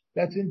mizbeach.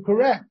 That's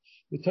incorrect.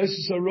 The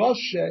Tosfos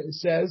Rosh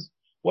says,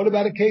 what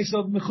about a case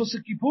of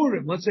mechusah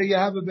kippurim? Let's say you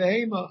have a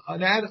behema,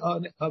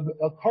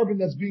 a carbon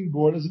that's being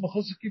born as a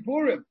mechusah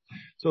kippurim.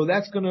 So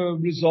that's going to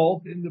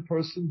result in the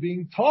person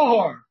being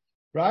tahar,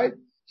 right?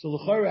 So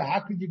l'chayra,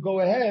 how could you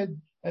go ahead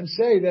and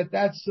say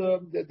that's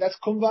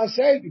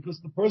kumvaseh, because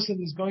the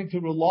person is going to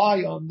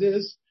rely on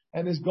this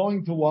and is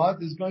going to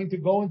what? Is going to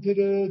go into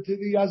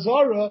the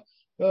azara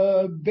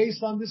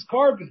based on this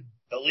carbon.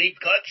 Elite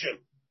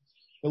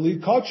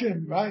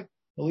kachim, right?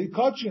 Elite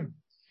kachim.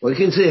 Well, you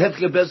can say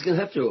hefker bezkin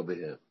hefker over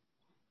here.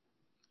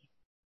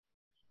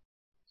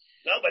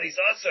 No, but he's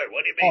also.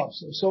 What do you mean?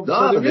 So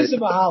there is a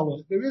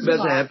mahalach. There is a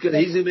mahalach.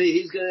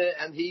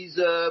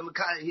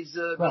 He's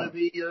gonna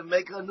be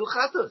making a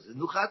nuchatos.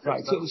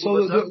 Right. So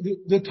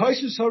the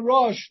Tosfos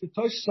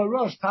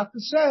Harosh, Tata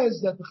says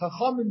that the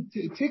Chachamim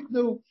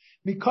tiknu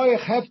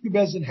mikoyach hefker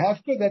bezin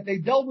hefker, that they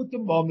dealt with the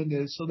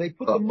mominus, so they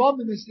put the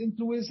mominus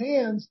into his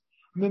hands.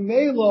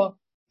 Memela,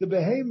 the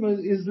behemoth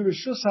is the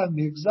rishus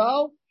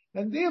hanigzal.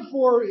 And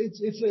therefore,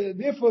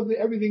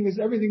 everything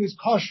is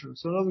kosher.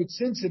 So in other words,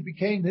 since it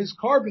became his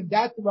carbon,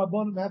 that the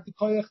Rabbanim have the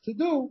koyach to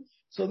do.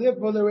 So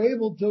therefore, they're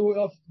able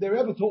to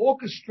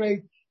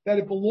orchestrate that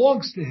it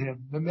belongs to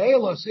him. The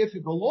melos, if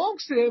it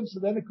belongs to him, so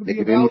then it could be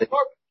a valid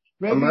carbon.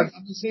 Rabbi, am I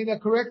saying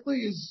that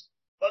correctly?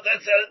 But then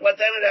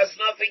it has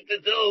nothing to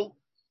do.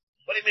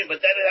 What do you mean? But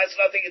then it has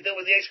nothing to do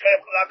with the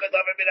Yeshkayim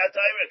Kulakadavar Min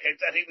HaTorah.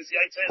 That he was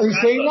Yitzhak. He's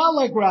saying not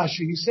like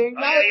Rashi. He's saying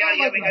not like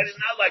Rashi.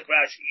 Not like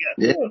Rashi.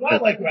 Yeah.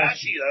 Not like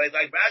Rashi.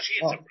 Like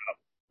Rashi, it's a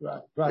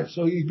problem. Right.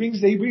 So he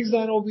brings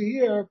that over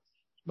here.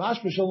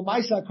 Mashma Shalom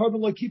Ma'isa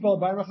Carbon Lo Kipal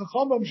Bayram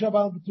Chacham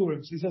Shabal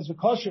B'Turim. So he says the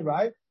kosher,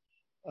 right?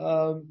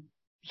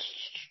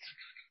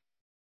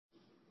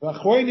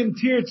 Rachroinim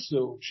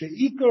Tirtzu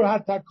Sheikar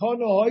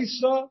Hatakona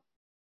Hoisa.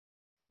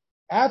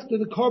 After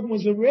the carbon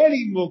was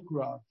already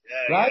mukra,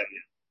 right?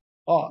 Yeah.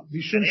 After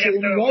it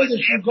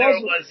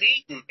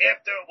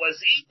was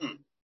eaten.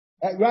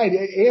 Right,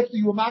 after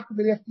you were mocked,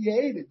 but after you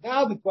ate it.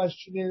 Now the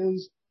question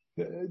is,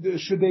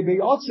 should they be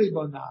otzev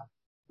or not?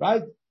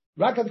 Right?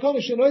 So what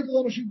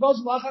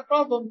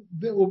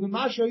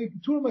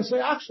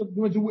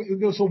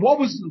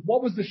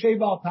was the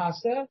sheval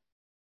tasa?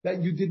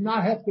 That you did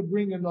not have to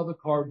bring another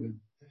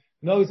carbon.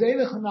 In other words,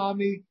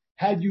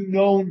 had you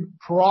known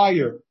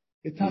prior,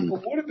 it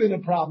would have been a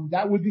problem.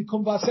 That would be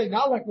kumvaseh,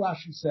 not like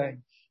Rashi's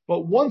saying.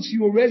 But once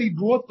you already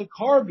brought the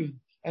carbon,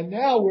 and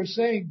now we're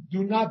saying,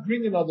 do not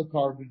bring another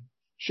carbon.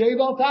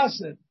 Sheval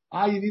tasen.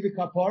 You need a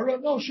kapara?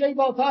 No, shave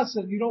al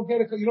tasen. You don't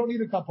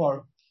need a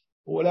kapara.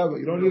 Or whatever.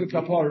 You don't need a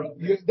kapara.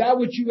 That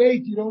which you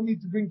ate, you don't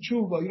need to bring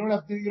tshuva. You don't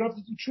have to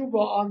do tshuva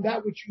on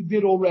that which you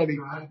did already.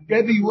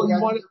 Rebbe, you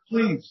want it?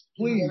 Please.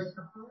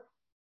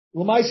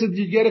 Lamaisa, did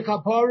you get a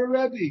kapara,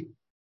 Rebbe?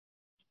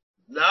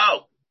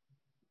 No.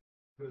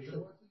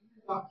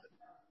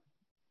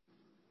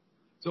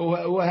 So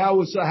how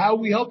are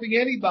we helping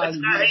anybody?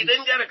 He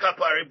didn't get a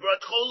kapara. He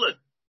brought chulin.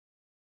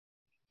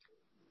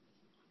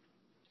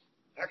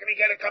 How can he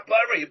get a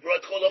kapara? He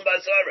brought chulin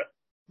bazara.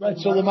 Right.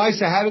 So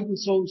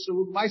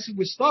Lamaisa,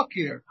 we're stuck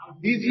here.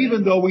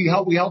 Even though we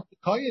help the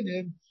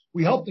koyanim,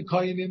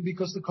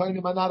 because the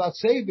koyanim are not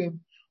atzevim.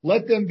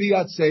 Let them be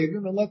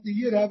atzevim and let the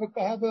yid have a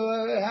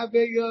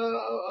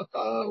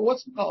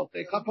what's it called?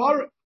 A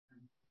kapara.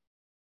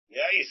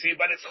 Yeah, you see,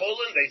 but it's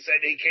chulin. They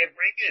said they can't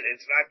bring it.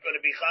 It's not going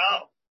to be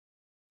chal.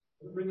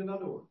 Bring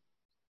another one.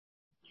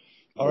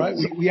 All right,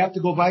 we have to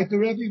go weiter,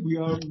 Rebbe. We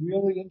are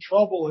really in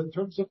trouble in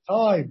terms of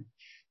time.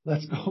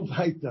 Let's go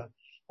weiter.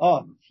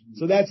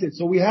 So that's it.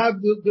 So we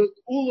have the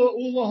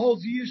Ula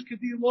holds Yish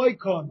Kedi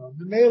Loikana.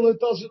 The Mela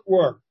doesn't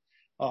work.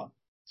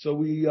 So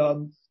we,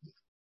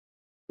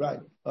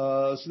 right.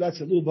 So that's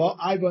a little bit.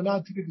 I will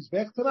not take this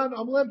back to that.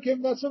 Amalem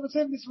came that some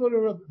saying this one.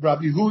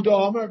 Rabbi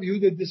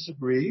Yehuda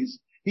disagrees.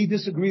 He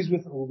disagrees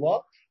with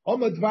Ula.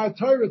 Dvar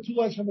Torah, two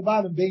lines from the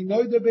bottom. Being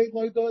Noida,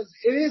 it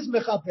is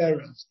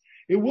Mechaperes.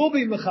 It will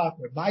be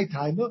Mechaper. My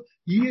time,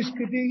 Yish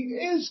Kedi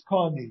is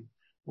Kani.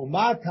 Well,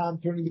 Matam,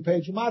 turning the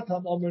page,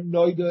 Matam, Omer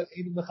Noida,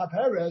 in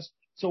Mechaperes.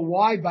 So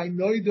why by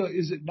Noida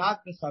is it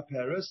not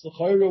Mechaperes? The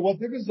Chayra, what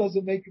difference does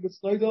it make if it's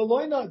Noida or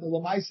Loina? The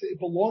Lamaisa, it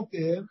belonged to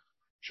him.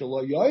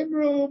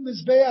 Shaloyoimru,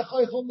 Mizbeach,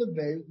 Eichel,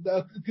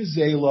 the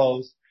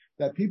Gezelos.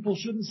 That people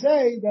shouldn't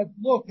say that,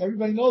 look,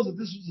 everybody knows that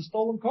this was a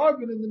stolen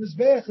carbon and the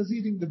Mizbeach is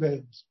eating the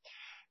babies.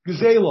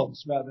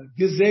 Gezelos,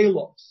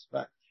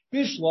 right?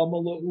 Bishlam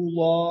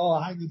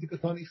Ula, Haini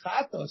Dikatoni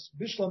Chatos.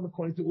 Bishlam,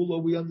 according to Ula,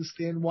 we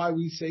understand why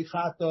we say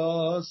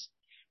Chatos.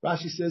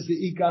 Rashi says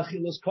the Ika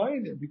Achilas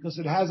Koinim, because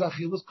it has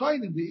Achilas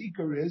Koinim. The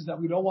Ika is that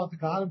we don't want the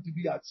Kohanim to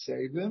be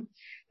Atzevim,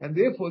 and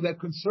therefore that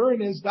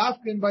concern is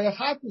Dafkin by a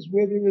Chatos,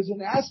 where there is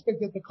an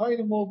aspect that the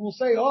Koinim will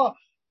say,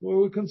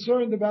 we're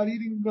concerned about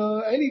eating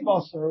any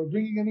basar or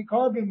bringing any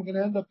carbon, we're going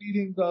to end up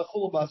eating the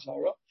Chula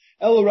Basara.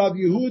 El Rabbi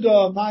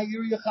Yehuda,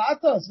 Ma'ir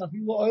Yachatas,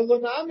 Nafilu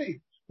Oila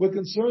Nami. We're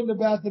concerned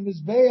about the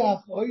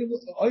Mizbeach,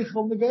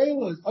 Oichel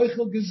Nevelos,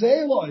 Oichel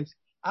Gezelos.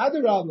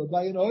 Adarabba,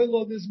 by an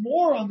Oila, there's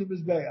more on the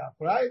Mizbeach,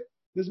 right?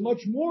 There's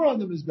much more on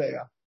the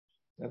Mizbeach.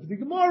 After the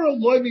Gemara,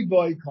 Loimi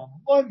Boy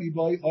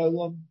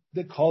Oilam,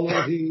 the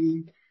color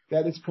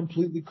that it's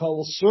completely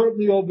color.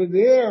 Certainly over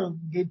there,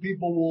 the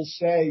people will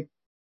say,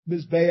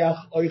 Mizbeach,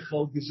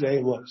 Oichel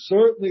Gezelos.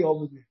 Certainly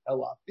over there.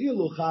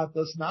 Elafilu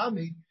Chatas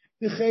Nami,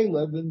 the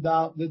Chelev, and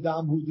the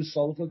Dam, who the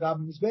Soul for Gab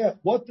Mizbeach.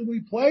 What do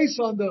we place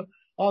on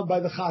by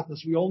the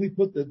Chatas? We only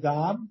put the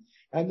Dam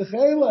and the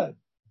Chelev.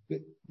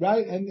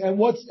 Right? And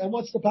what's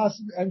the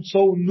possible? And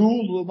so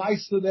Nul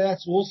Meister,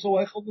 that's also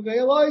Echel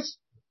Nevelos.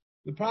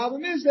 The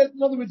problem is that,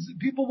 in other words,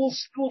 people will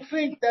still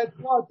think that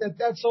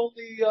that's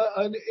only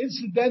an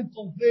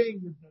incidental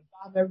thing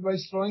that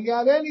everybody's throwing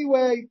out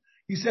anyway.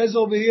 He says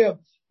over here,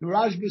 the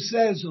Rashba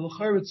says,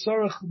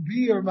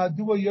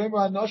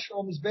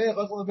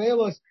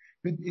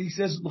 he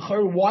says,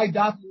 why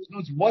Dam?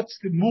 What's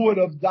the muad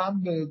of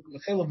Dam,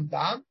 Chelev and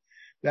Dam?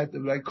 That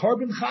like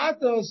carbon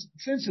chatas,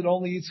 since it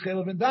only eats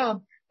Chelev and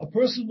Dam, a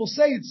person will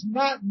say it's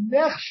not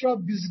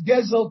nechshav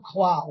bizgezel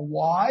klal.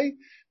 Why?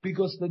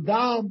 Because the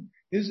dam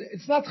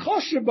it's not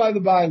choshev by the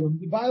bailam.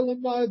 The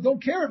bailam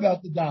don't care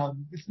about the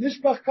dam. It's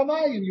nishbach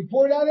kamayim. You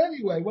pour it out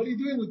anyway. What are you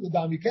doing with the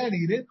dam? You can't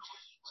eat it.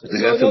 So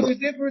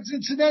therefore it's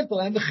incidental.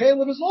 And the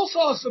chalev is also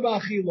asab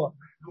achila.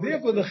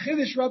 Therefore the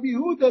chiddush Rabbi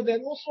Yehuda,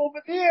 then also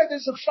over there,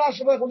 there's a chash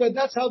of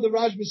that's how the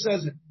Rashba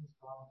says it.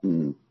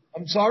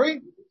 I'm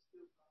sorry?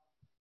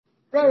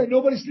 Right,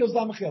 nobody steals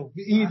dam achil.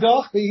 The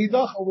idach,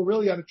 we're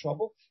really in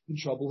trouble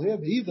here.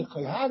 The idach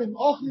kayhanim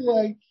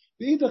ochlei,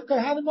 the idach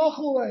kayhanim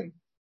ochlei.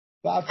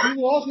 Va'afilu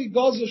ochli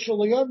gaza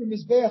shalayam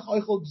mizbeach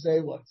oichel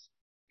gzelos.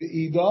 The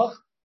idach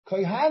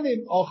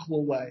kayhanim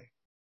ochlei.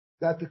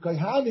 That the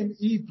kayhanim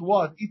eat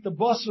what? Eat the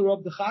basar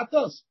of the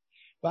chatas.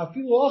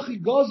 Va'afilu ochli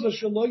gaza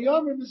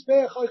shalayam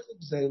mizbeach oichel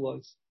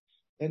gzelos.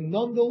 And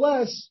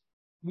nonetheless,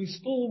 we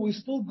still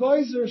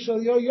geyser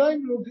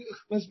shalayam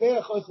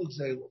mizbeach oichel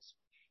gzelos.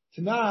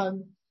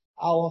 Tanan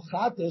al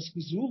chatas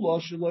gezula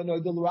shelo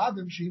del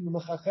rabim sheim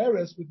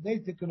mechacheres with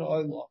neitik and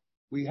oila.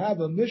 We have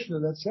a mishnah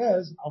that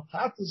says al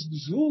chatas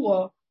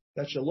gezula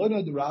that shelo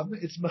del rabim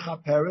it's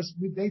mechacheres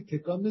with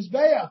neitik on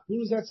mizbeach. Who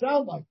does that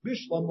sound like?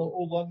 Bishlam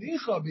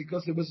ulanicha,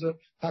 because it was a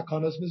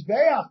takanas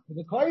mizbeach for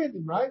the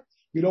koyanim, right?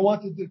 We don't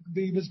want the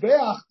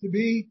mizbeach to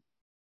be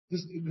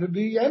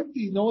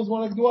empty. No one's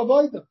want to do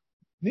avodah.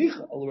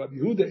 Nicha al Rabbi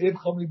Yehuda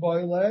ibcha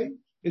mibaylei.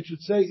 It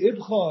should say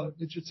ibcha.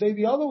 It should say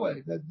the other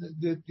way. That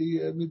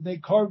they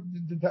carve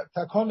the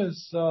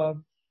takonis.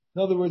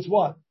 In other words,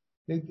 what?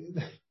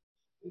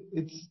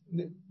 It's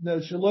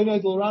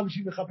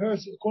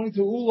according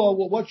to Ula.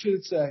 What should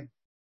it say?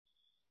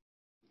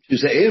 You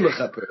say ein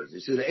mechaperes. You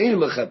say the ein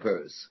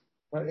mechaperes.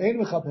 Right? Ein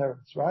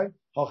mechaperes, right?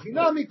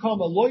 Hachinami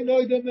kama loy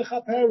noida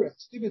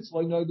mechaperes. If it's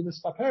loy noida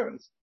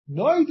mechaperes.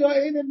 Noida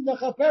ein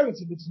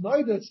mechaperes. If it's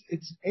noida,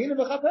 it's ein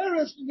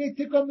mechaperes. We may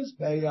take on this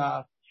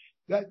bayah.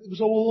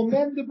 So we'll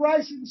amend the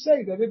Bryce and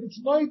say that if it's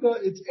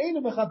noida, it's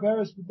ein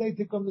mechaperes. We may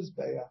take on this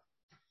bayah.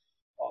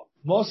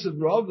 Moshe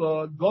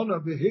Rava gonna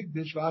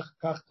behigdish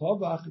v'achkach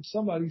tovach. If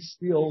somebody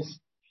steals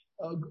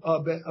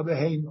a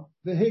behema,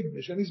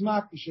 behigdish, and he's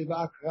makdish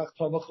v'achkach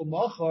tovach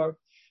u'machar,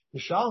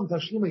 mishalem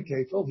tashlumi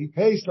kefil. He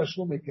pays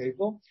tashlumi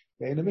kefil.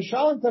 And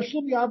mishalem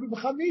tashlum yavi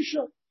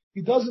b'chamisha.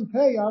 He doesn't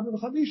pay yavi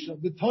b'chamisha.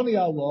 The Tony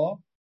Allah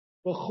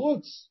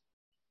b'chutz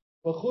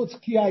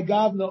ki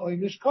gavna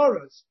oynish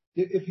koras.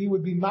 If he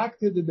would be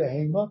makdid the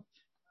behema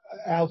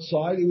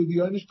outside, it would be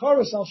oynish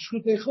koras al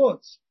shchutei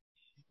chutz.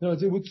 No,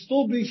 it would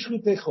still be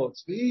shchutei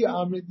chutz. If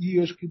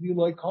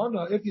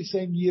you're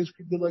saying yesh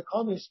kediloi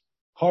kanis,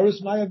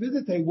 chorus maya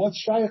vidite, what's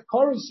shaykh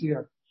chorus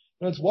here?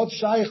 No, it's what's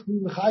shaykh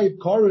mechayiv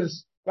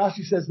chorus.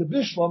 Rashi says the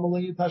bishlam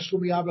alin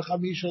tashlumi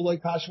abechamisha loy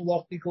kashim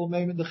loch nikol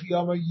meimen the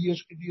chiyama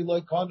yesh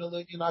kediloi kana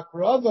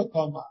leinakrava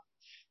kama.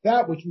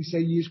 That which we say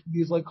yesh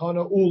kediloi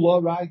kana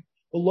ula, right?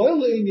 The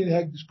loyal Indian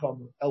hegdish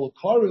kama el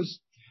chorus.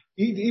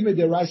 Even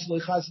the rice loy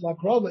chas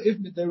lakrava. If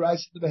the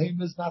rice the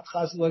behemoth is not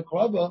chas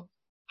lakrava.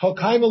 So it's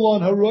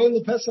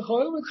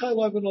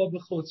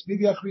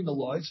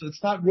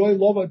not roy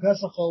lo by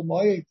Pesach al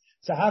Moed.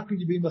 So how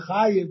could you be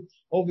mechayiv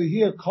over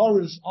here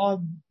chorus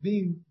on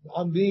being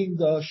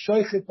the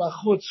shoichet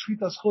b'chutz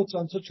shritas chutz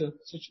on such an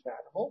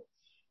animal?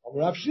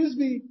 Rav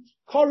Shizbi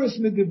chorus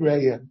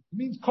midibreim. It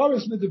means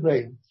chorus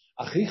midibreim.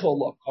 Achicha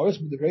lo chorus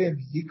midibreim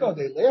yika.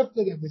 They laughed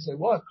at him. They said,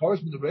 "What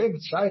chorus midibreim?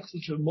 It's shaykh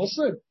such a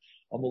musar."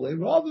 Amalei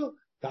Rava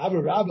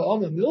Kaver Rava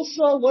Ona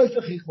Milsa loy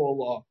achicha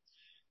lo.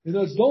 You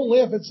know, don't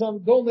laugh at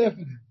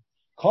him.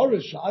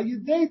 Chorus,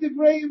 ayidei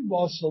divrayim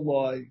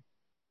basaloi.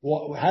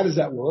 How does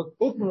that work?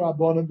 Ukma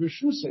Rabbanim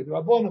b'rshusei. The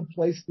Rabbanim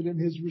placed it in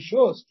his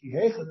rishus. Ki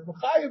heichad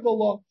mechayev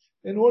Allah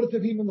in order to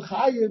be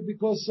mechayev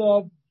because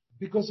of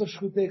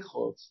shchutei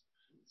chutz.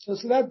 So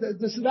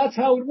that's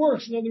how it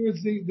works. In other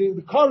words,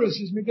 the chorus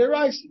is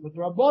midiraisa, but the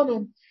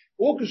Rabbanim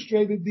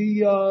orchestrated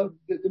the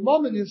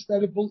moment is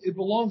that it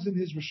belongs in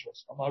his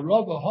rishus. Amar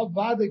Rava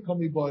havade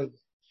kami boile.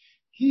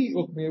 He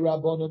ukmei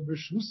Rabbanim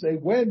b'rshusei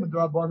when the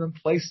Rabbanim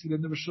placed it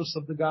in the rishus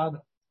of the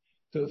Gana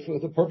for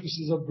the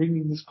purposes of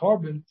bringing this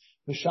carbon.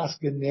 Mishas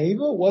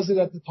Geneva, was it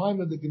at the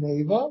time of the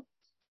Geneva?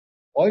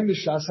 Or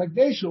Mishas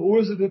Hagdesha, or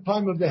was it at the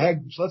time of the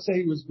Hagdish? Let's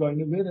say he was going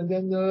to win, and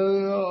then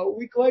a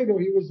week later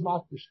he was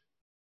Makdish.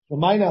 The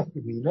Mainaf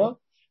Kavina,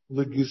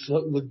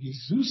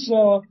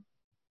 Legizusa,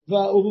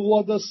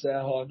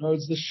 Va'ulodaseha. In other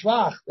words, the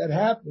Shvach that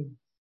happened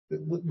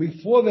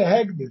before the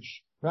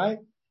Hagdish, right?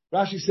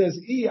 Rashi says,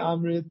 I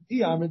Amrit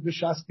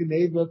Mishas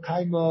Geneva,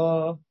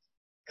 Kaima,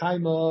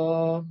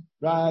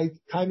 right?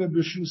 Kaima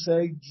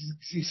b'shusei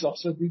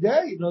gisisasa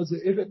today. You know,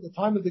 if at the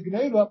time of the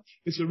Geneva,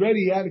 it's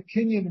already had a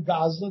kinyan in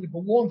Gaza, it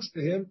belongs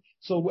to him.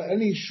 So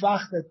any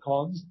shvach that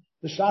comes,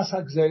 the shas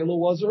hagzela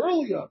was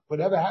earlier.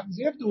 Whatever happens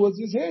afterwards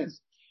is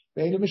his.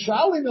 A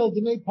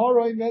pregnant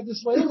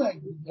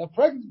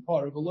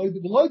parah,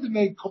 below to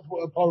make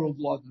parah of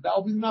blood. That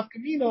will be the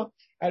nafkamina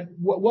and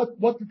what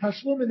the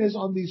tashlumin is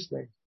on these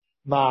things.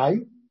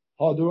 My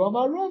Hadur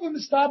Amarov and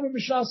Mistaber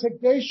Mishas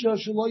Hekdesha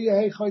Shelo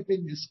Yehei Chayte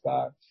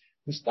Niskar.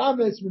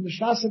 Mistaber when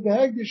Mishas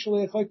Hekdesha Shelo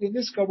Yehei Chayte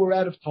Niskar. We're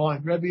out of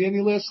time. Rabbi,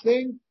 any last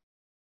thing?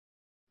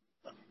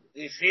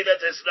 You see that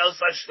there's no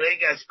such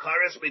thing as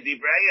Karas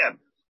Midibrayim.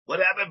 What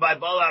happened by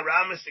Bala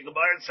Ramis? The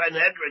Gemara in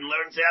Sanhedrin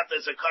learns out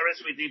there's a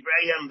Karas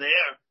Midibrayim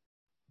there.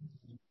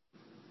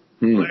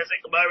 Where's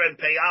the Gemara in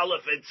Pei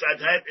Aleph in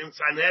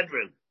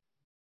Sanhedrin?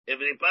 If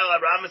the Bala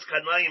Ramis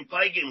Kanayim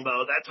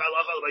Paigimbo, that's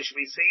halacha by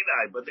Shmi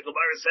Sinai. But the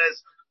Gemara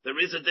says there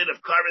is a din of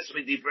Karas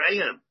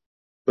Midibrayim.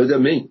 What does that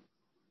mean?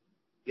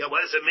 Yeah,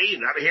 what does it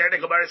mean? I'm here the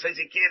Gemara says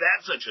you can't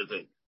have such a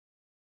thing.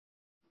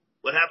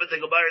 What happened to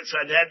Gemara in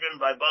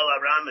Sanhedrin by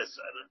Bala Ramis?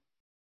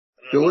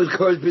 So what does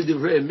Karas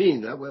Midibrayim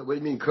mean? What do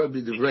you mean Karas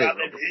Midibrayim?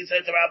 He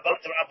said the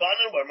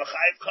Rabbanan were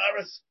Mechayiv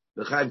Karas.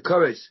 Mechayiv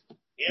Karas.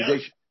 Yeah.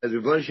 As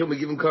Rabbanan Shalom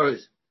given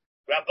Karas.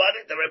 The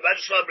Rabban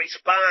Shalom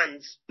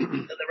responds to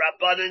the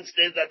Rabbanan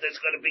did that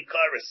there's going to be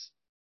Karas.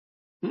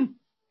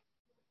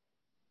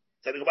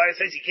 So the Gemara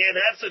says you can't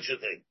have such a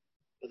thing.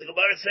 But the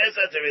Gemara says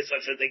that there is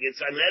such a thing in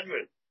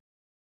Sanhedrin.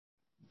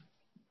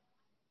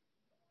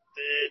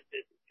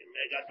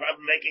 I got a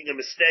problem making a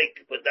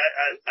mistake, but that,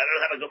 I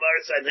don't have a Gemara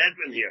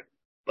Sanhedrin here.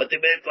 But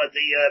I think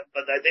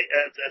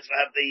that's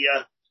have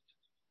the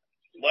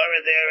Gemara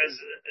there is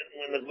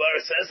when the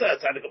Gemara says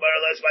that the Gemara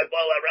learns by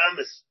Baal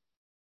Aramis.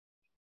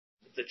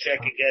 To check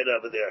again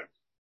over there.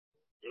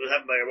 I don't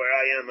have where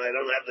I am. I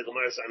don't have the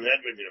Gemara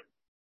Sanhedrin here.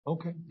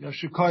 Okay.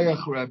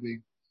 Yashikayach, Rabbi.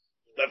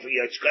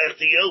 Shkayach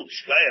to you.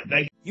 Shkayach.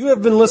 Thank you. You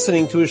have been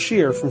listening to a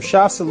shiur from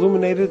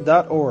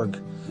shasilluminated.org.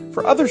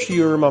 For other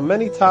shiurim on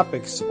many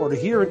topics, or to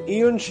hear an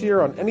Iyun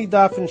shiur on any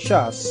daf in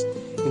Shas,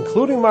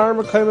 including Mara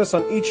Mekaymas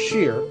on each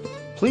shiur,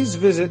 please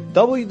visit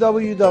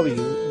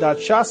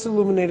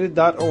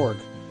www.shasilluminated.org.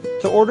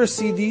 To order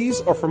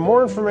CDs or for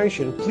more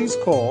information, please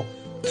call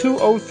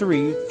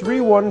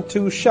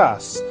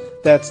 203-312-SHAS.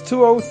 That's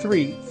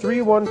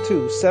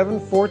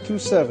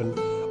 203-312-7427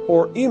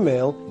 or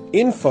email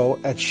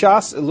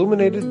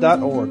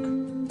info@shasilluminated.org.